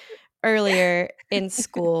her earlier in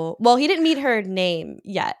school. Well, he didn't meet her name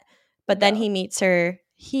yet, but then No. he meets her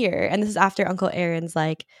here. And this is after Uncle Aaron's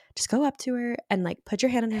like, just go up to her and like put your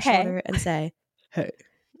hand on her Hey. shoulder and say, hey.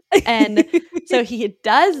 And so he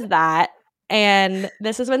does that. And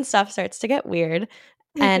this is when stuff starts to get weird.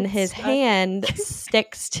 And his hand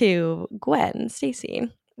sticks to Gwen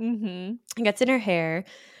Stacy. Mm-hmm. It gets in her hair.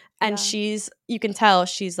 And you can tell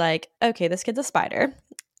she's like, okay, this kid's a spider.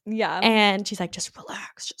 Yeah. And she's like, just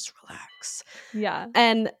relax. Yeah.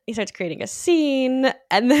 And he starts creating a scene.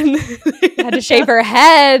 And then had to shave her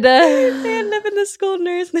head. They end up in the school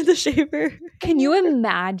nurse and had to shave her. Can you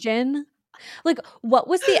imagine? Like, what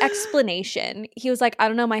was the explanation? He was like, I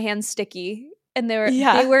don't know, my hand's sticky. And they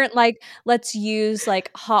weren't like, let's use like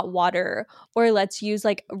hot water or let's use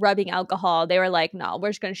like rubbing alcohol. They were like, no,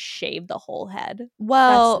 we're just gonna shave the whole head.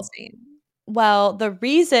 Well, that's insane. Well, the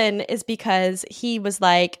reason is because he was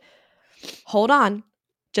like, hold on.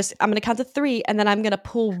 I'm going to count to 3 and then I'm going to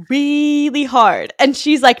pull really hard. And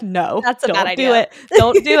she's like, no, that's a bad idea. Do it.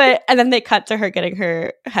 Don't do it. And then they cut to her getting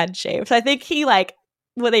her head shaved. So I think he like,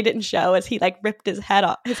 what they didn't show is he like ripped his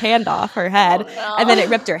hand off her head and then it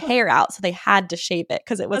ripped her hair out. So they had to shave it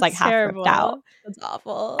because it was like half ripped out. That's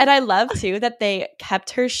awful. And I love too that they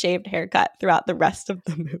kept her shaved haircut throughout the rest of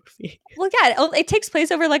the movie. Well, yeah, it takes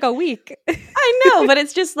place over like a week. I know, but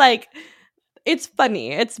it's just like, it's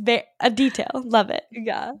funny. It's a detail. Love it.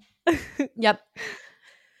 Yeah. Yep.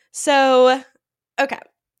 So, okay.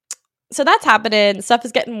 So that's happening. Stuff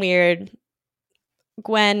is getting weird.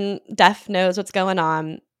 Gwen Def knows what's going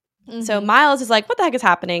on. Mm-hmm. So Miles is like, what the heck is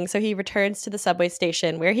happening? So he returns to the subway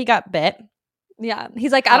station where he got bit. Yeah.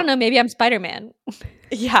 He's like, I don't know, maybe I'm Spider-Man.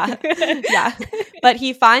 Yeah. Yeah. But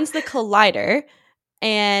he finds the collider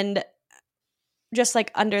and just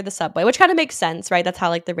like under the subway, which kind of makes sense, right? That's how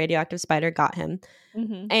like the radioactive spider got him.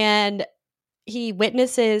 Mm-hmm. And he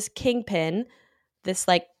witnesses Kingpin, this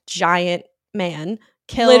like giant man,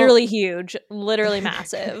 literally huge, literally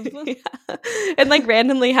massive. Yeah. And like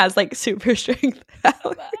randomly has like super strength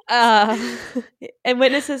and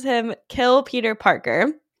witnesses him kill Peter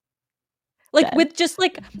Parker. Like dead. With just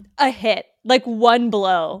like a hit, like one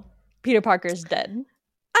blow, Peter Parker's dead.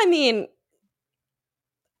 I mean,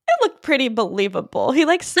 it looked pretty believable. He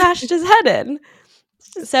like smashed his head in.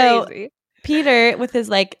 So crazy. Peter, with his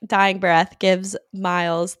like dying breath, gives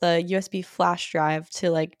Miles the USB flash drive to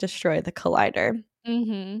like destroy the collider.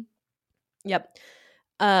 Mm-hmm. Yep.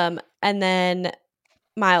 And then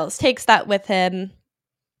Miles takes that with him.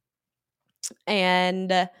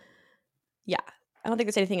 And yeah, I don't think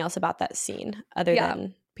there's anything else about that scene other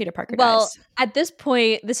than Peter Parker dies. At this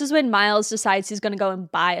point, this is when Miles decides he's going to go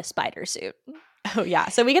and buy a spider suit. Oh, yeah.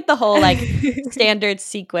 So we get the whole like standard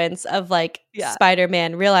sequence of like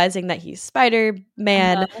Spider-Man realizing that he's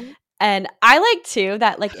Spider-Man. And I like too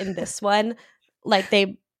that like in this one, like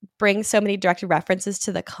they bring so many direct references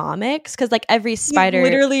to the comics because like every spider he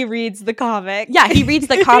literally reads the comic. Yeah, he reads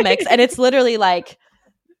the comics and it's literally like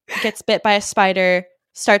gets bit by a spider,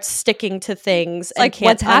 starts sticking to things and like, can't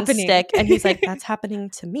what's happening? unstick. And he's like, that's happening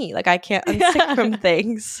to me. Like I can't unstick from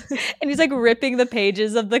things. And he's like ripping the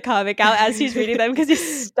pages of the comic out as he's reading them because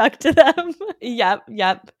he's stuck to them.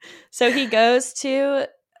 Yep. So he goes to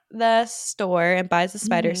the store and buys the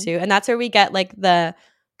spider suit. And that's where we get like the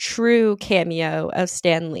true cameo of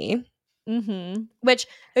Stan Lee. Mm-hmm. Which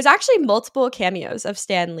there's actually multiple cameos of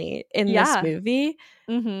Stan Lee in this movie.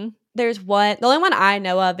 Mm-hmm. There's one, the only one I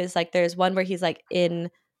know of is like there's one where he's like in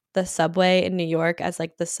the subway in New York as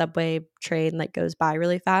like the subway train like goes by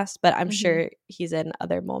really fast, but I'm sure he's in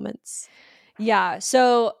other moments. Yeah.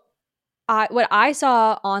 So what I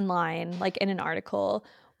saw online, like in an article,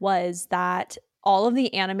 was that all of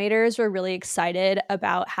the animators were really excited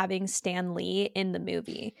about having Stan Lee in the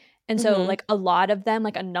movie. And so like a lot of them,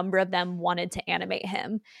 like a number of them wanted to animate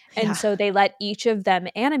him. And so they let each of them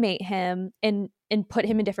animate him and put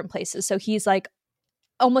him in different places. So he's like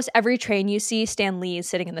almost every train you see, Stan Lee is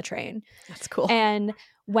sitting in the train. That's cool. And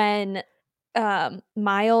when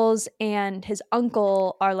Miles and his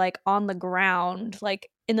uncle are like on the ground, like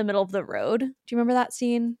in the middle of the road. Do you remember that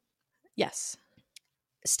scene? Yes.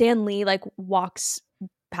 Stan Lee like walks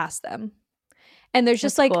past them. And there's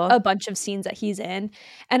just like a bunch of scenes that he's in.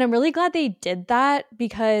 And I'm really glad they did that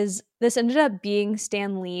because this ended up being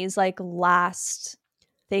Stan Lee's like last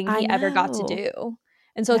thing he ever got to do.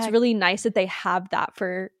 And so it's really nice that they have that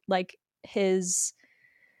for like his,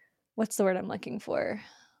 what's the word I'm looking for?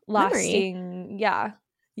 Lasting.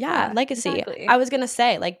 Yeah, legacy. Exactly. I was gonna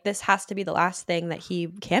say like this has to be the last thing that he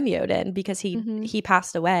cameoed in because he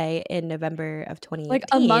passed away in November of 2018, like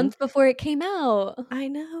a month before it came out. I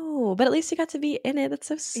know, but at least he got to be in it. That's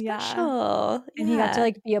so special. And he got to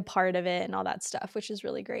like be a part of it and all that stuff, which is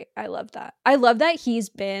really great. I love that he's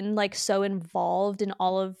been like so involved in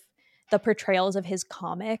all of the portrayals of his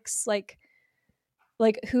comics. Like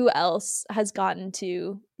who else has gotten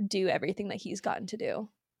to do everything that he's gotten to do?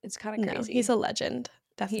 It's kind of crazy. He's a legend.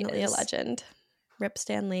 Definitely a legend. Rip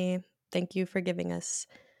Stan Lee. Thank you for giving us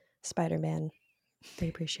Spider-Man. We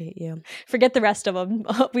appreciate you. Forget the rest of them.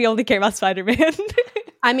 We only care about Spider-Man.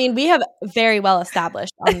 I mean, we have very well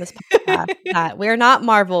established on this podcast that we're not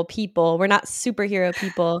Marvel people. We're not superhero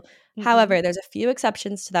people. However, there's a few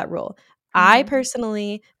exceptions to that rule. I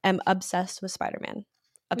personally am obsessed with Spider-Man.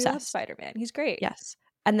 Obsessed. We love Spider-Man. He's great. Yes.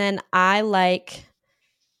 And then I like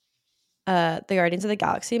the Guardians of the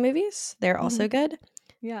Galaxy movies. They're also good.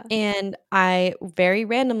 Yeah. And I very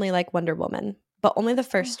randomly like Wonder Woman, but only the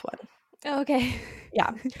first one. Oh, okay.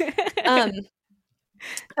 Yeah.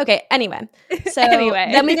 Okay, anyway. So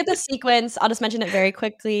then we get the sequence, I'll just mention it very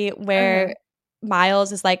quickly, where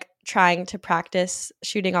Miles is like trying to practice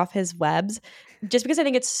shooting off his webs, just because I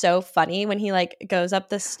think it's so funny when he like goes up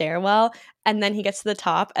the stairwell and then he gets to the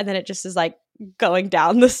top and then it just is like going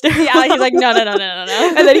down the stairwell. Yeah, he's like, no.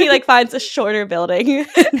 And then he like finds a shorter building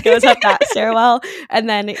and goes up that stairwell. And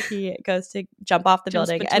then he goes to jump off the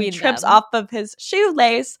building and trips off of his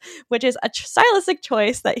shoelace, which is a stylistic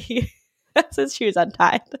choice that he has his shoes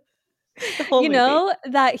untied. You know,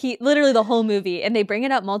 that he literally the whole movie, and they bring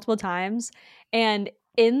it up multiple times. And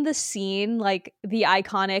in the scene, like the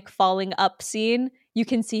iconic falling up scene, you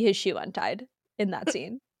can see his shoe untied in that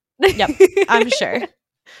scene. Yep, I'm sure.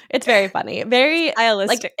 It's very funny. Very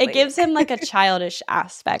stylistic. Like, it gives him like a childish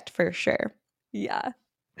aspect for sure. Yeah.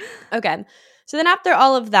 Okay. So then after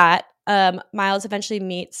all of that, Miles eventually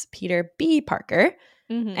meets Peter B. Parker,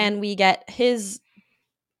 and we get his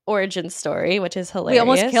origin story, which is hilarious. We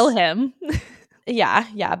almost kill him.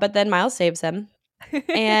 Yeah. But then Miles saves him.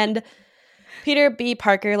 And Peter B.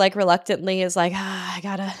 Parker, like, reluctantly is like, I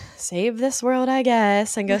gotta save this world, I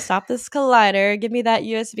guess, and go stop this collider. Give me that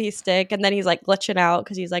USB stick. And then he's, like, glitching out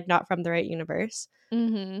because he's, like, not from the right universe.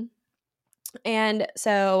 And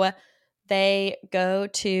so they go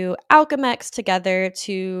to Alchemex together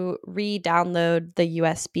to re-download the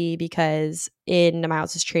USB because in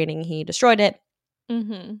Miles' training, he destroyed it.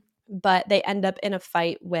 But they end up in a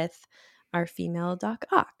fight with our female Doc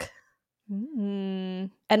Ock. And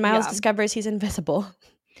Miles discovers he's invisible.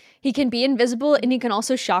 He can be invisible and he can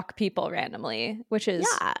also shock people randomly, which is,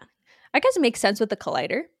 I guess it makes sense with the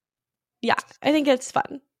collider. Yeah, I think it's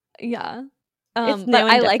fun. Yeah. But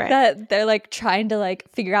I like that they're like trying to like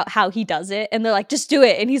figure out how he does it, and they're like, just do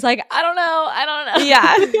it. And he's like, I don't know.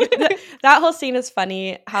 Yeah. That whole scene is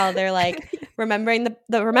funny, how they're like remembering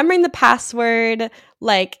the password,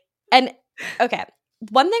 like, and okay.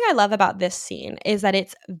 One thing I love about this scene is that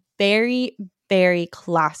it's very, very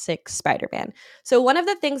classic Spider-Man. So one of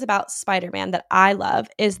the things about Spider-Man that I love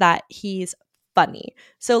is that he's funny.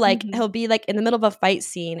 So like he'll be like in the middle of a fight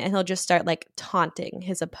scene and he'll just start like taunting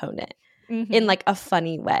his opponent in like a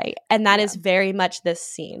funny way. And that is very much this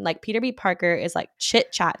scene. Like Peter B. Parker is like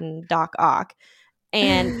chit-chatting Doc Ock.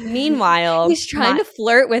 And meanwhile, he's trying to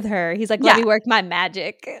flirt with her. He's like, let me work my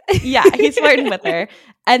magic. Yeah, he's flirting with her.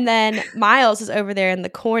 And then Miles is over there in the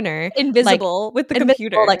corner, invisible with the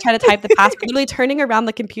computer, like trying to type the password, literally turning around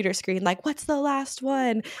the computer screen, like, what's the last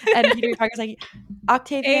one? And Peter Parker's like,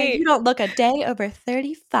 Octavia, you don't look a day over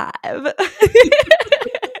 35.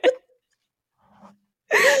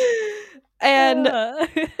 And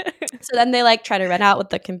so then they like try to run out with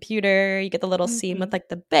the computer. You get the little scene with like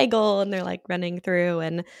the bagel, and they're like running through,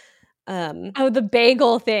 and the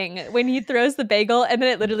bagel thing when he throws the bagel and then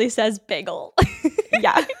it literally says bagel.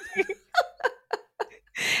 Yeah.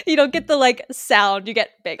 You don't get the like sound, you get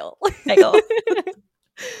bagel.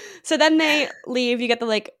 So then they leave. You get the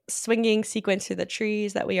like swinging sequence through the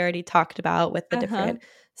trees that we already talked about with the different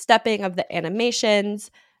stepping of the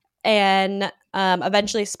animations. And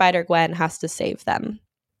eventually Spider-Gwen has to save them.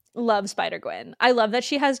 Love Spider-Gwen. I love that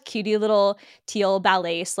she has cutie little teal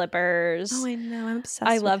ballet slippers. Oh, I know. I'm obsessed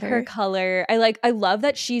I with love her color. I love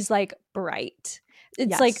that she's like bright.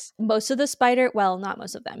 It's like most of the not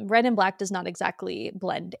most of them. Red and black does not exactly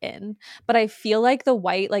blend in, but I feel like the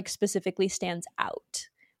white like specifically stands out,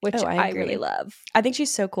 which I really love. I think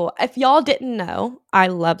she's so cool. If y'all didn't know, I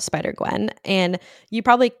love Spider-Gwen, and you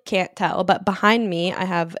probably can't tell, but behind me I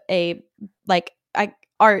have a like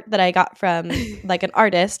art that I got from like an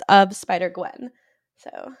artist of Spider-Gwen.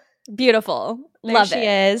 So beautiful. There love she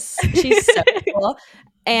it. is. She's so cool.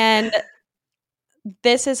 And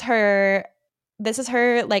this is her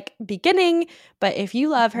like beginning, but if you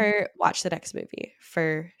love her, watch the next movie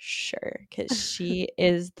for sure, because she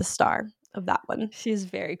is the star of that one. She's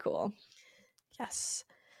very cool. Yes.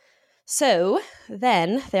 So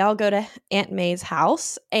then they all go to Aunt May's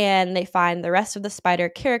house, and they find the rest of the spider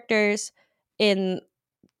characters in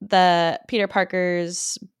the Peter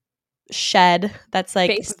Parker's shed that's like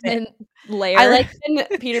basement lair. I like when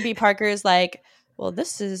Peter B. Parker's like, well,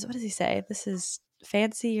 this is, what does he say? This is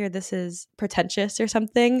fancy, or this is pretentious, or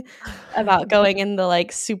something about going in the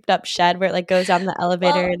like souped up shed where it like goes down the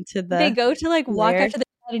elevator into the. They go to like walk out to the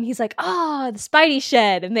shed, and he's like, the Spidey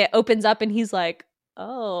shed, and it opens up, and he's like,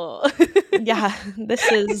 oh, yeah,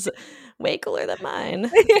 this is way cooler than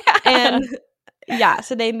mine. And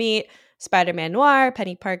so they meet Spider-Man Noir,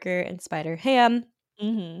 Penny Parker, and Spider-Ham.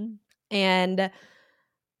 And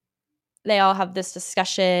they all have this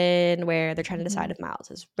discussion where they're trying to decide if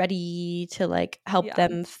Miles is ready to like help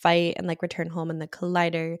them fight and like return home in the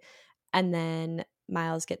collider. And then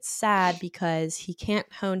Miles gets sad because he can't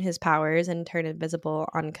hone his powers and turn invisible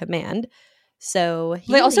on command. So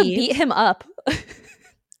they also beat him up.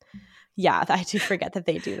 Yeah, I do forget that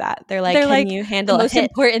they do that. They're like, you handle the most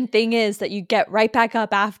important thing is that you get right back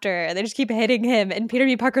up after. And they just keep hitting him. And Peter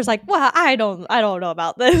B. Parker's like, well, I don't know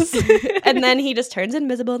about this. And then he just turns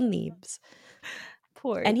invisible and leaves.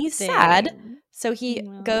 Poor and he's sad. So he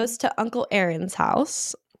goes to Uncle Aaron's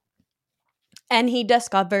house. And he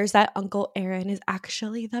discovers that Uncle Aaron is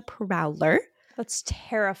actually the Prowler. That's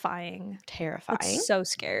terrifying. That's so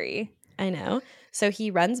scary. I know. So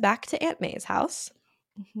he runs back to Aunt May's house.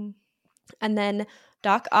 And then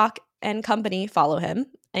Doc Ock and company follow him.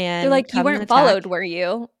 And they're like, you weren't followed, were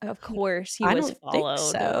you? Of course he was followed.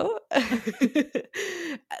 I don't think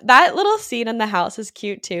so. That little scene in the house is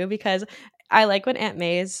cute too, because I like when Aunt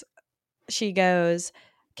May's, she goes,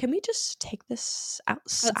 can we just take this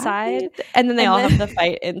outside? And then they all have to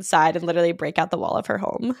fight inside and literally break out the wall of her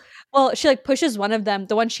home. Well, she like pushes one of them,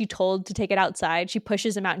 the one she told to take it outside. She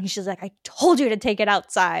pushes him out, and she's like, I told you to take it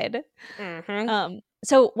outside.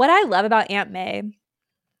 So what I love about Aunt May,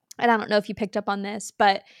 and I don't know if you picked up on this,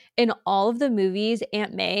 but in all of the movies,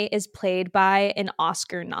 Aunt May is played by an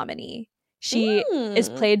Oscar nominee. She is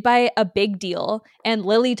played by a big deal, and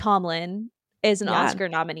Lily Tomlin is an Oscar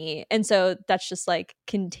nominee. And so that's just like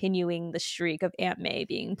continuing the streak of Aunt May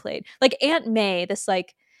being played. Like Aunt May, this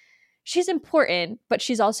like, she's important, but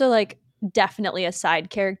she's also like definitely a side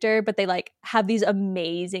character, but they like have these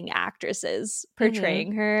amazing actresses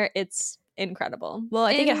portraying her. It's incredible. Well,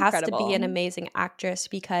 I think it has to be an amazing actress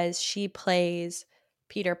because she plays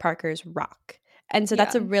Peter Parker's Rock. And so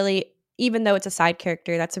that's a really, even though it's a side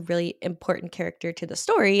character, that's a really important character to the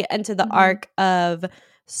story and to the arc of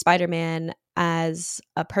Spider-Man as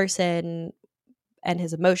a person and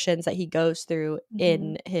his emotions that he goes through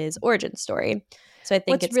in his origin story. So I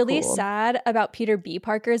think what's really sad about Peter B.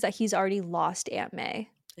 Parker is that he's already lost Aunt May.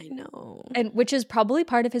 I know. And which is probably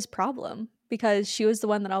part of his problem, because she was the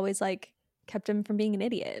one that always like kept him from being an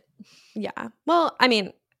idiot. Yeah. Well, I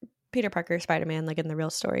mean, Peter Parker, Spider-Man, like in the real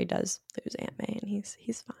story, does lose Aunt May, and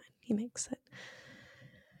he's fine. He makes it.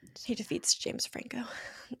 He defeats James Franco.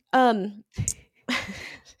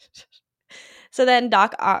 So then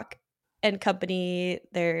Doc Ock and company,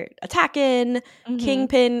 they're attacking.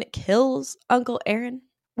 Kingpin kills Uncle Aaron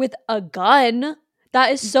with a gun.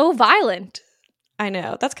 That is so violent. I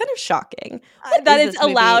know. That's kind of shocking. That is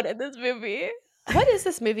allowed in this movie. What is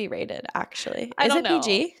this movie rated, actually? I Is don't it know.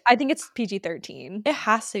 PG? I think it's PG-13. It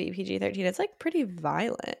has to be PG-13. It's like pretty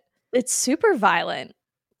violent. It's super violent.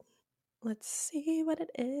 Let's see what it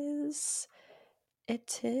is.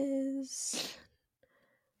 It is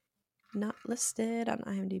not listed on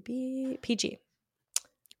IMDb. PG.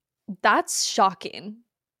 That's shocking.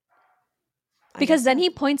 Because then he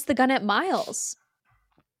points the gun at Miles.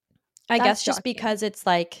 I That's guess just shocking. because it's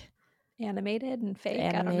like Animated and fake.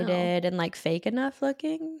 animated and like fake enough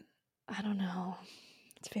looking. I don't know.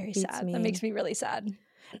 It's very Beats sad. me. That makes me really sad.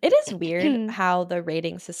 It is weird how the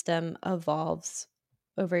rating system evolves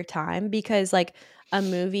over time, because like a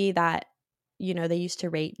movie that, you know, they used to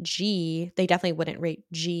rate G, they definitely wouldn't rate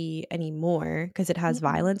G anymore because it has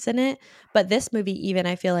violence in it. But this movie, even,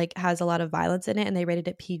 I feel like has a lot of violence in it, and they rated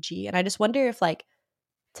it PG. And I just wonder if like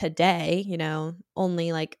today, you know,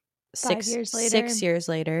 only like 6 years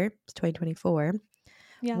later, it's 2024,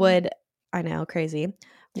 would, I know, crazy,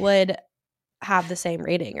 would have the same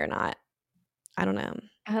rating or not. I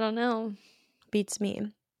don't know. Beats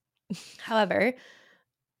me. However,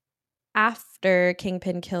 after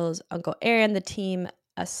Kingpin kills Uncle Aaron, the team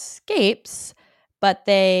escapes, but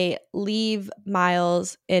they leave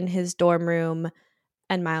Miles in his dorm room,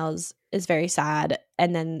 and Miles is very sad.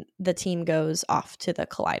 And then the team goes off to the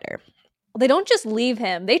collider. They don't just leave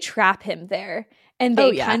him, they trap him there. And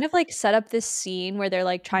they kind of like set up this scene where they're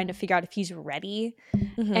like trying to figure out if he's ready.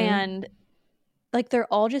 And like they're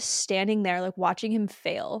all just standing there like watching him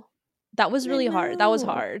fail. That was really hard. That was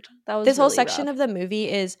hard. That was this really whole section rough. of the movie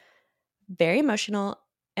is very emotional,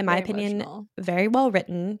 in my opinion, very well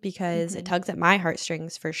written, because it tugs at my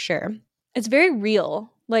heartstrings for sure. It's very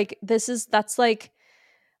real. Like that's like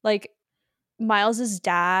Miles's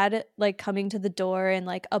dad like coming to the door and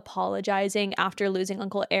like apologizing after losing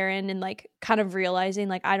Uncle Aaron, and like kind of realizing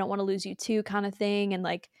like I don't want to lose you too kind of thing. And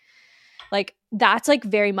like that's like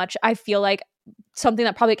very much, I feel like, something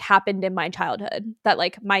that probably happened in my childhood, that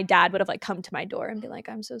like my dad would have like come to my door and be like,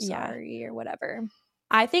 I'm so sorry or whatever.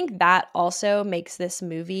 I think that also makes this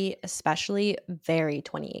movie especially very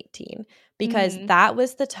 2018, because that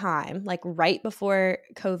was the time, like right before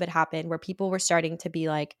COVID happened, where people were starting to be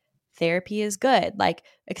like, therapy is good, like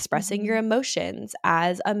expressing your emotions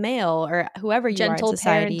as a male or whoever you are in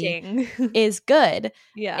society parenting is good.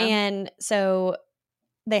 Yeah. And so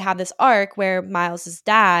they have this arc where Miles's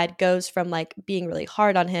dad goes from like being really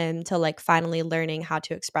hard on him to like finally learning how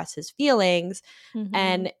to express his feelings.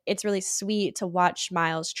 And it's really sweet to watch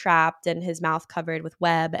Miles trapped and his mouth covered with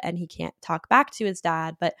web, and he can't talk back to his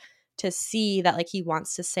dad, but to see that like he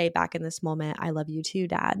wants to say back in this moment, I love you too,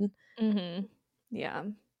 Dad. Yeah.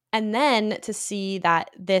 And then to see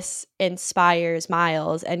that this inspires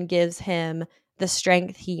Miles and gives him the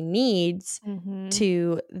strength he needs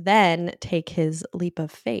to then take his leap of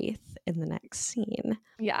faith in the next scene.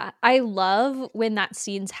 Yeah, I love when that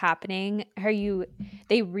scene's happening,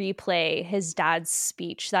 they replay his dad's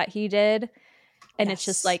speech that he did, and it's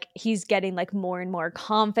just like he's getting like more and more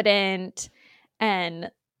confident, and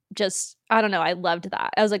just, I don't know, I loved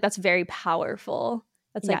that. I was like, that's very powerful.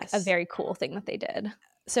 That's like a very cool thing that they did.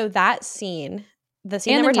 So that scene, the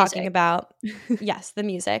scene that we're talking about, yes, the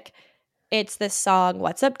music. It's this song,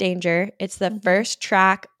 What's Up, Danger. It's the first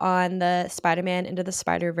track on the Spider-Man Into the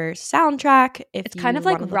Spider-Verse soundtrack. It's kind of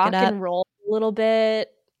like rock and roll a little bit.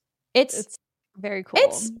 It's very cool.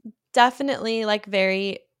 It's definitely like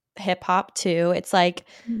very hip-hop too. It's like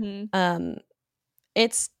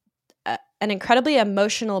it's an incredibly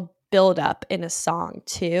emotional build-up in a song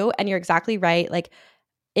too. And you're exactly right. Like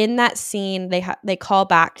in that scene, they call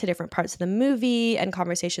back to different parts of the movie and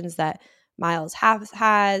conversations that Miles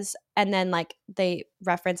has, and then like they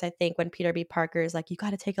reference, I think, when Peter B. Parker is like, you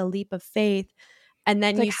got to take a leap of faith, and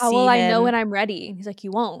then you see, how will I know when I'm ready? He's like, you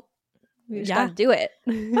won't. You just got to do it.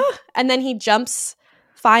 And then he jumps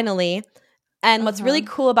finally. And what's really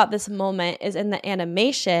cool about this moment is in the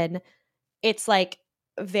animation, it's like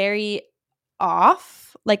very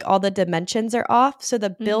off, like all the dimensions are off, so the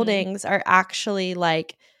buildings are actually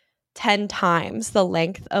like 10 times the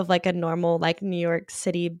length of like a normal like New York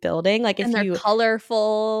City building. Like if they're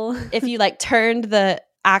colorful. If you like turned the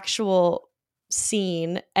actual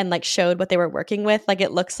scene and like showed what they were working with, like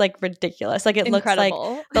it looks like ridiculous. Like it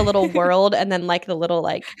Incredible. looks like the little world and then like the little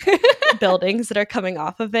like buildings that are coming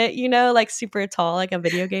off of it, you know, like super tall, like a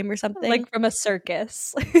video game or something. Like from a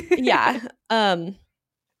circus. Yeah.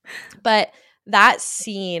 But that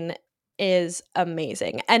scene is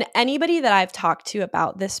amazing. And anybody that I've talked to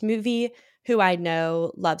about this movie who I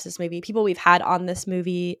know loves this movie, people we've had on this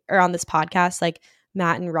movie or on this podcast, like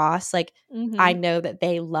Matt and Ross, like I know that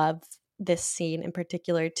they love this scene in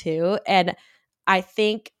particular too. And I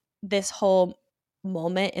think this whole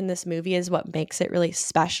moment in this movie is what makes it really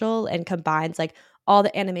special and combines like all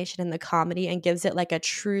the animation and the comedy and gives it like a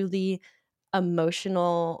truly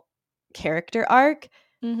emotional character arc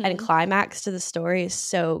and climax to the story is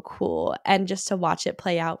so cool. And just to watch it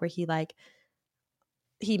play out where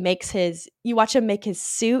he makes his, you watch him make his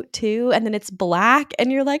suit too, and then it's black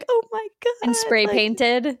and you're like, oh my god, and spray like,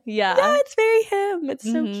 painted. Yeah, it's very him. It's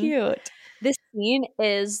so cute. This scene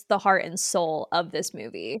is the heart and soul of this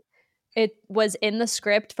movie. It was in the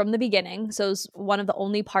script from the beginning, so it was one of the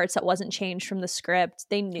only parts that wasn't changed from the script.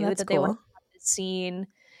 They knew that they wanted to have this scene,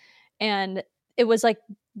 and it was like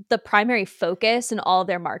the primary focus in all of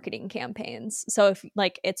their marketing campaigns. So if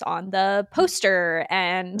like it's on the poster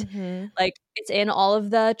and like it's in all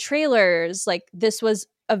of the trailers, like this was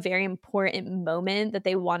a very important moment that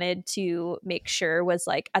they wanted to make sure was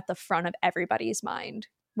like at the front of everybody's mind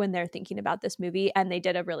when they're thinking about this movie, and they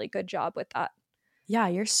did a really good job with that. Yeah,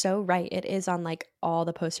 you're so right. It is on like all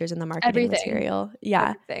the posters and the marketing material.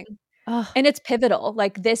 Yeah. Everything. And it's pivotal.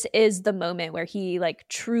 Like this is the moment where he like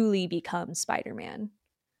truly becomes Spider-Man.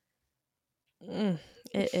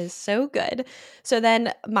 It is so good. So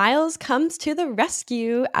then Miles comes to the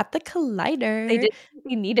rescue at the collider. They didn't think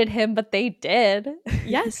we needed him, but they did.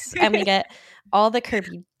 Yes. And we get all the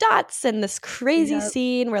Kirby dots and this crazy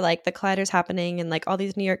scene where like the collider's happening and like all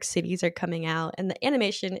these New York cities are coming out and the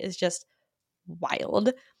animation is just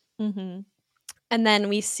wild. And then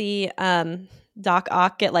we see Doc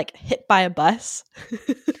Ock get like hit by a bus.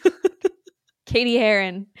 Katie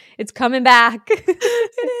Heron, it's coming back. It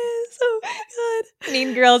is. Oh my god.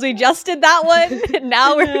 Mean Girls, we just did that one. And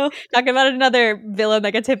now we're talking about another villain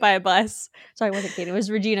that gets hit by a bus. Sorry, it wasn't Katie, it was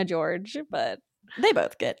Regina George, but they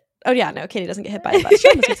both get. Oh yeah, no, Katie doesn't get hit by a bus. She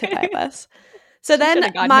almost gets hit by a bus. So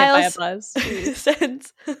then Miles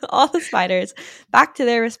sends all the spiders back to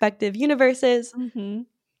their respective universes. And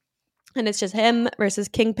it's just him versus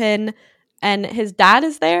Kingpin. And his dad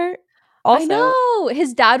is there. Also, I know.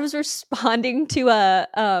 His dad was responding to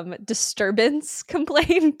a disturbance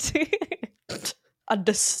complaint. A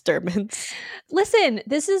disturbance. Listen,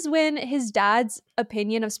 this is when his dad's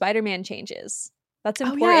opinion of Spider-Man changes. That's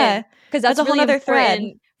important. Because that's a whole other thread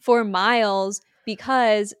for Miles.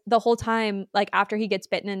 Because the whole time, like after he gets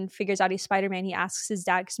bitten and figures out he's Spider-Man, he asks his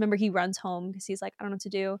dad, because remember he runs home because he's like, I don't know what to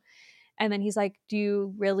do. And then he's like, do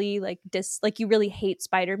you really like you really hate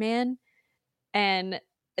Spider-Man? And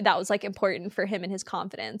that was like important for him and his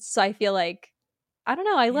confidence. So I feel like, I don't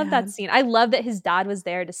know, I love that scene. I love that his dad was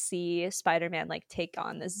there to see Spider-Man like take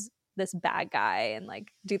on this bad guy and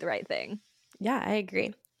like do the right thing. Yeah, I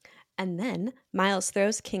agree. And then Miles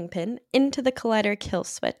throws Kingpin into the collider kill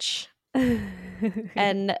switch.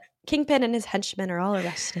 And Kingpin and his henchmen are all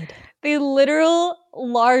arrested. The literal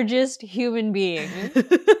largest human being.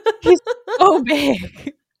 He's so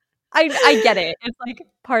big. I get it. It's like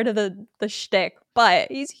part of the shtick,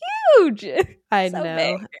 but he's huge. I so know.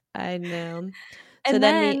 Big. I know. And so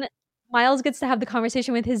then Miles gets to have the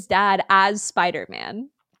conversation with his dad as Spider-Man.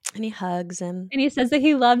 And he hugs him. And he says that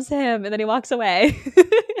he loves him, and then he walks away.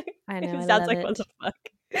 I know. His dad's like, what the fuck?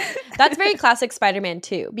 That's very classic Spider-Man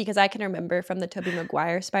too, because I can remember from the Tobey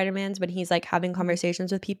Maguire Spider-Mans when he's like having conversations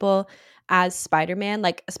with people as Spider-Man,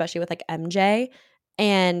 like especially with like MJ,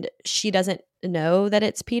 and she doesn't know that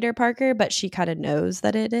it's Peter Parker, but she kind of knows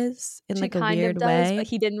that it is in like a weird way. But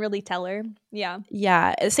he didn't really tell her. Yeah.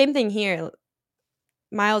 Yeah. Same thing here.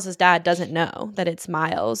 Miles's dad doesn't know that it's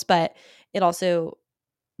Miles, but it also,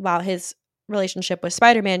 while his relationship with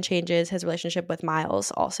Spider-Man changes, his relationship with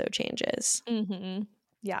Miles also changes.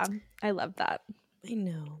 Yeah, I love that. I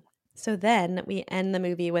know. So then we end the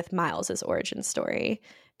movie with Miles's origin story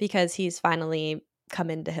because he's finally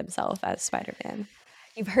come into himself as Spider-Man.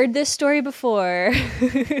 You've heard this story before.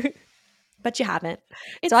 But you haven't.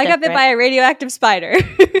 So I got bit by a radioactive spider.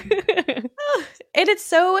 And it's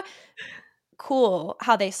so cool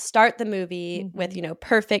how they start the movie with, you know,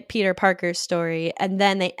 perfect Peter Parker's story, and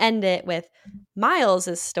then they end it with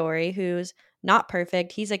Miles's story, who's not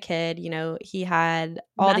perfect. He's a kid, you know, he had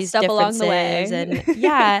all these differences along the way. And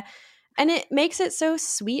yeah. And it makes it so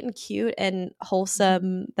sweet and cute and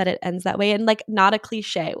wholesome that it ends that way, and like not a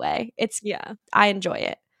cliche way. I enjoy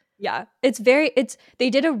it. Yeah. They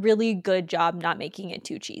did a really good job not making it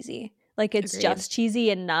too cheesy. Like it's just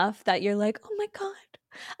cheesy enough that you're like, oh my God,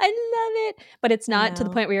 I love it. But it's not to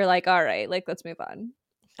the point where you're like, all right, like let's move on.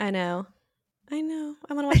 I know.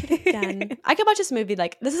 I want to watch it again. I could watch this movie.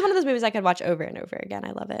 Like, this is one of those movies I could watch over and over again.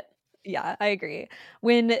 I love it. Yeah, I agree.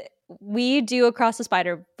 When we do Across the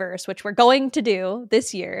Spider-Verse, which we're going to do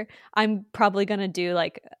this year, I'm probably going to do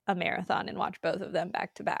like a marathon and watch both of them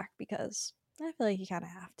back to back because I feel like you kind of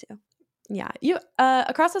have to. Yeah, you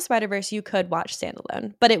Across the Spider-Verse you could watch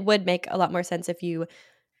standalone, but it would make a lot more sense if you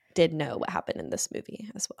did know what happened in this movie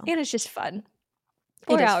as well. And it's just fun. It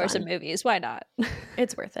 4 is hours fun. of movies, why not?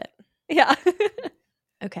 It's worth it. Yeah.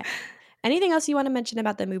 Okay. Anything else you want to mention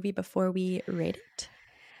about the movie before we rate it?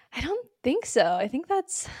 I don't think so. I think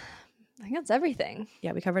that's everything.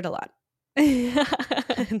 Yeah, we covered a lot.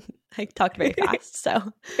 I talked very fast,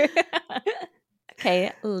 so.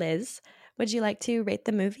 Okay, Liz, would you like to rate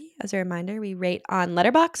the movie? As a reminder, we rate on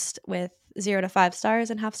Letterboxd with 0 to 5 stars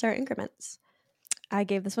and half-star increments. I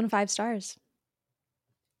gave this one 5 stars.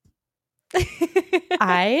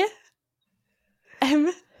 I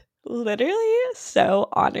am literally so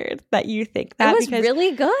honored that you think that. It was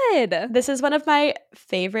really good. This is one of my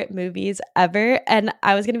favorite movies ever, and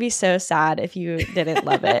I was going to be so sad if you didn't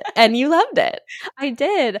love it, and you loved it. I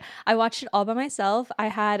did. I watched it all by myself. I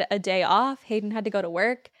had a day off. Hayden had to go to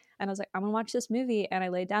work, and I was like, I'm going to watch this movie, and I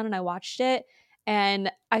laid down and I watched it, and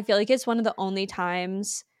I feel like it's one of the only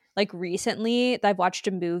times like recently that I've watched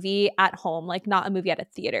a movie at home, like not a movie at a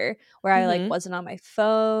theater, where I like wasn't on my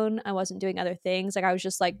phone, I wasn't doing other things, like I was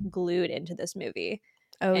just like glued into this movie.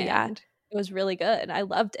 Oh yeah, it was really good. I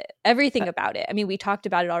loved it, everything about it. I mean, we talked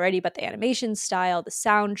about it already, but the animation style, the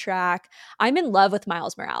soundtrack. I'm in love with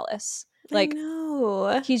Miles Morales. Like,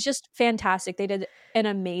 he's just fantastic. They did an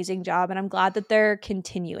amazing job, and I'm glad that they're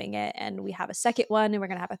continuing it, and we have a second one, and we're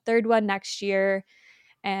gonna have a third one next year.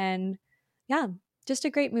 And yeah, just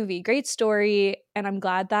a great movie, great story. And I'm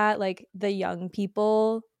glad that like the young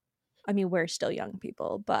people, I mean, we're still young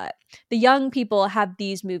people, but the young people have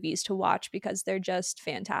these movies to watch because they're just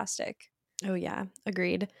fantastic. Oh yeah,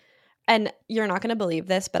 agreed. And you're not going to believe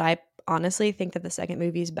this, but I honestly think that the second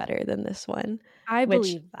movie is better than this one. I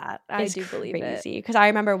believe that. I do believe it. Because I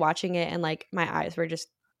remember watching it and like my eyes were just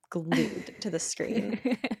glued to the screen.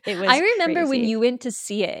 It was I remember when crazy. you went to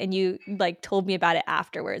see it and you like told me about it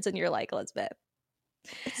afterwards, and you're like, Elizabeth.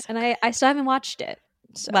 And I still haven't watched it.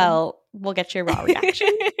 So. Well, we'll get your raw reaction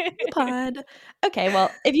pod. Okay, well,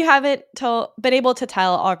 if you haven't been able to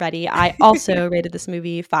tell already, I also rated this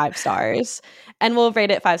movie 5 stars, and we'll rate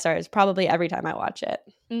it 5 stars probably every time I watch it.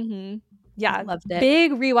 Mm-hmm. Yeah, I loved it.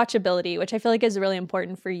 Big rewatchability, which I feel like is really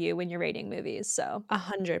important for you when you're rating movies. So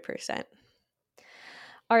 100%.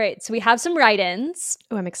 All right, so we have some write-ins.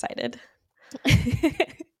 Oh, I'm excited.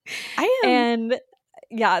 I am. And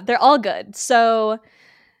yeah, they're all good. So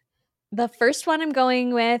the first one I'm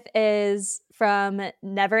going with is from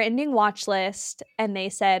Never Ending Watch List, and they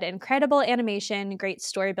said incredible animation, great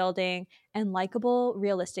story building, and likable,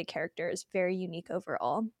 realistic characters. Very unique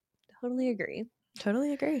overall. Totally agree.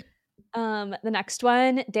 The next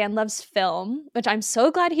one, Dan Loves Film, which I'm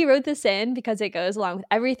so glad he wrote this in because it goes along with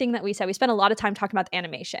everything that we said. We spent a lot of time talking about the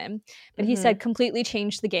animation, but he said completely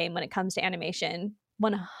changed the game when it comes to animation.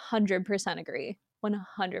 100% agree.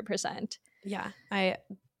 100%. Yeah, I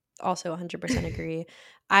also 100% agree.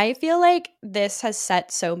 I feel like this has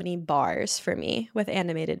set so many bars for me with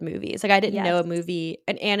animated movies. Like I didn't know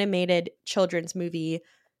an animated children's movie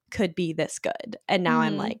could be this good. And now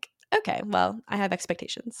I'm like, okay, well, I have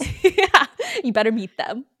expectations. Yeah, you better meet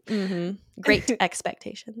them. Great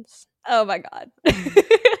expectations. Oh my God.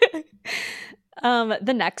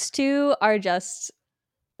 The next two are just,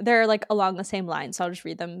 they're like along the same line, so I'll just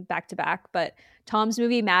read them back to back. But Tom's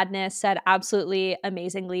Movie Madness said absolutely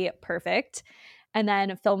amazingly perfect. And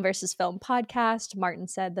then Film versus Film podcast, Martin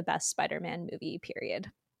said the best Spider-Man movie,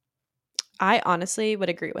 period. I honestly would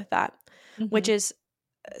agree with that, which is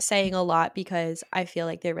saying a lot because I feel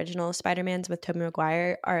like the original Spider-Mans with Tobey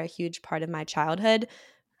Maguire are a huge part of my childhood.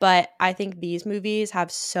 But I think these movies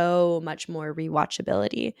have so much more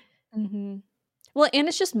rewatchability. Well, and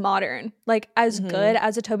it's just modern. Like as good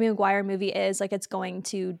as a Tobey Maguire movie is, like it's going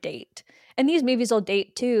to date. And these movies will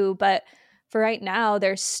date too, but for right now,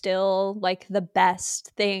 they're still like the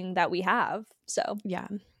best thing that we have. So yeah,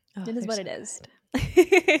 it is what it is.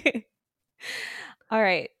 All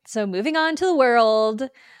right. So moving on to The World.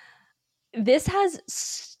 This has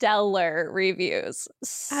stellar reviews.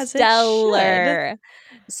 Stellar.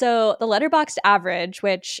 So the Letterboxd average,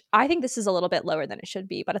 which I think this is a little bit lower than it should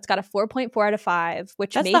be, but it's got a 4.4 out of 5,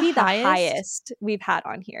 which may be the highest we've had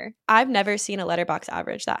on here. I've never seen a Letterboxd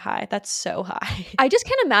average that high. That's so high. I just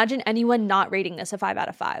can't imagine anyone not rating this a 5 out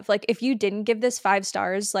of 5. Like if you didn't give this 5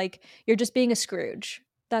 stars, like you're just being a Scrooge.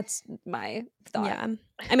 That's my thought. Yeah.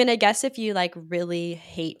 I mean, I guess if you like really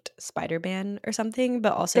hate Spider-Man or something,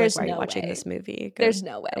 but also like, why are you watching this movie? There's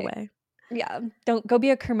no way. Yeah, don't go be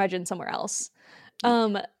a curmudgeon somewhere else.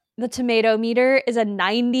 The tomato meter is a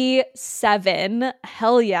 97.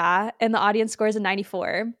 Hell yeah. And the audience score is a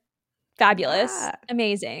 94. Fabulous. Yeah.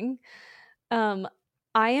 Amazing.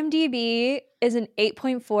 IMDb is an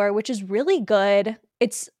 8.4, which is really good.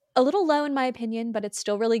 It's a little low in my opinion, but it's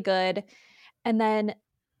still really good. And then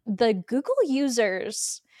the Google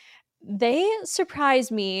users, they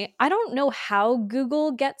surprised me. I don't know how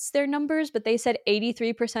Google gets their numbers, but they said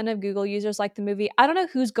 83% of Google users like the movie. I don't know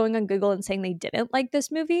who's going on Google and saying they didn't like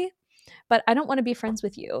this movie, but I don't want to be friends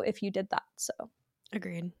with you if you did that. So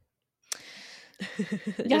agreed.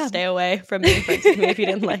 Yeah. Just stay away from being friends with me if you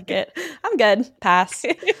didn't like it. I'm good. Pass.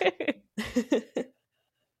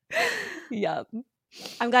 Yep.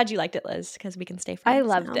 I'm glad you liked it, Liz, because we can stay friends. I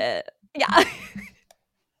loved now. it. Yeah.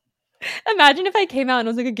 Imagine if I came out and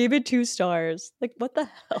was like, I gave it 2 stars. Like, what the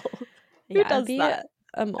hell? Yeah, Who does it'd be that?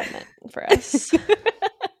 a moment for us.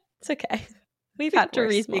 It's okay. We've had to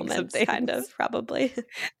worse rethink some things, kind of, probably.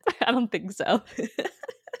 I don't think so.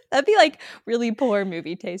 That'd be like really poor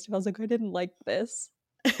movie taste if I was like, I didn't like this.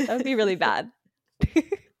 That would be really bad.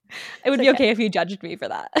 It would be okay if you judged me for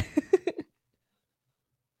that.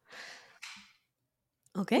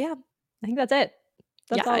 Okay. Yeah, I think that's it.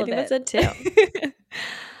 That's all I of think it. that's it too.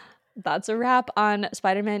 That's a wrap on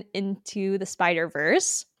Spider-Man Into the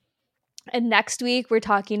Spider-Verse. And next week, we're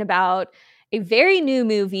talking about a very new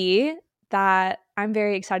movie that I'm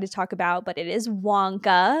very excited to talk about, but it is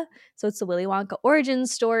Wonka. So it's the Willy Wonka origin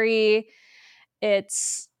story.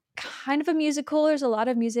 It's kind of a musical. There's a lot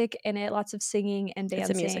of music in it, lots of singing and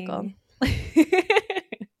dancing. It's a musical.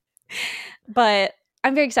 But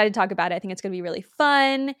I'm very excited to talk about it. I think it's going to be really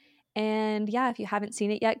fun. And yeah, if you haven't seen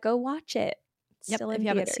it yet, go watch it. Yep. Still if in you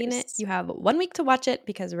haven't seen it, you have 1 week to watch it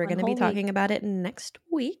because we're going to be talking about it next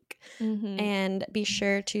week. Mm-hmm. And be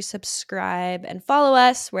sure to subscribe and follow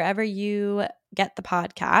us wherever you get the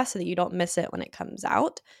podcast so that you don't miss it when it comes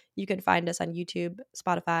out. You can find us on YouTube,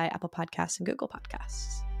 Spotify, Apple Podcasts, and Google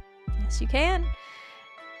Podcasts. Yes, you can.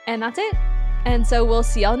 And that's it. And so we'll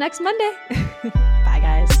see y'all next Monday. Bye,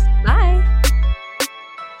 guys.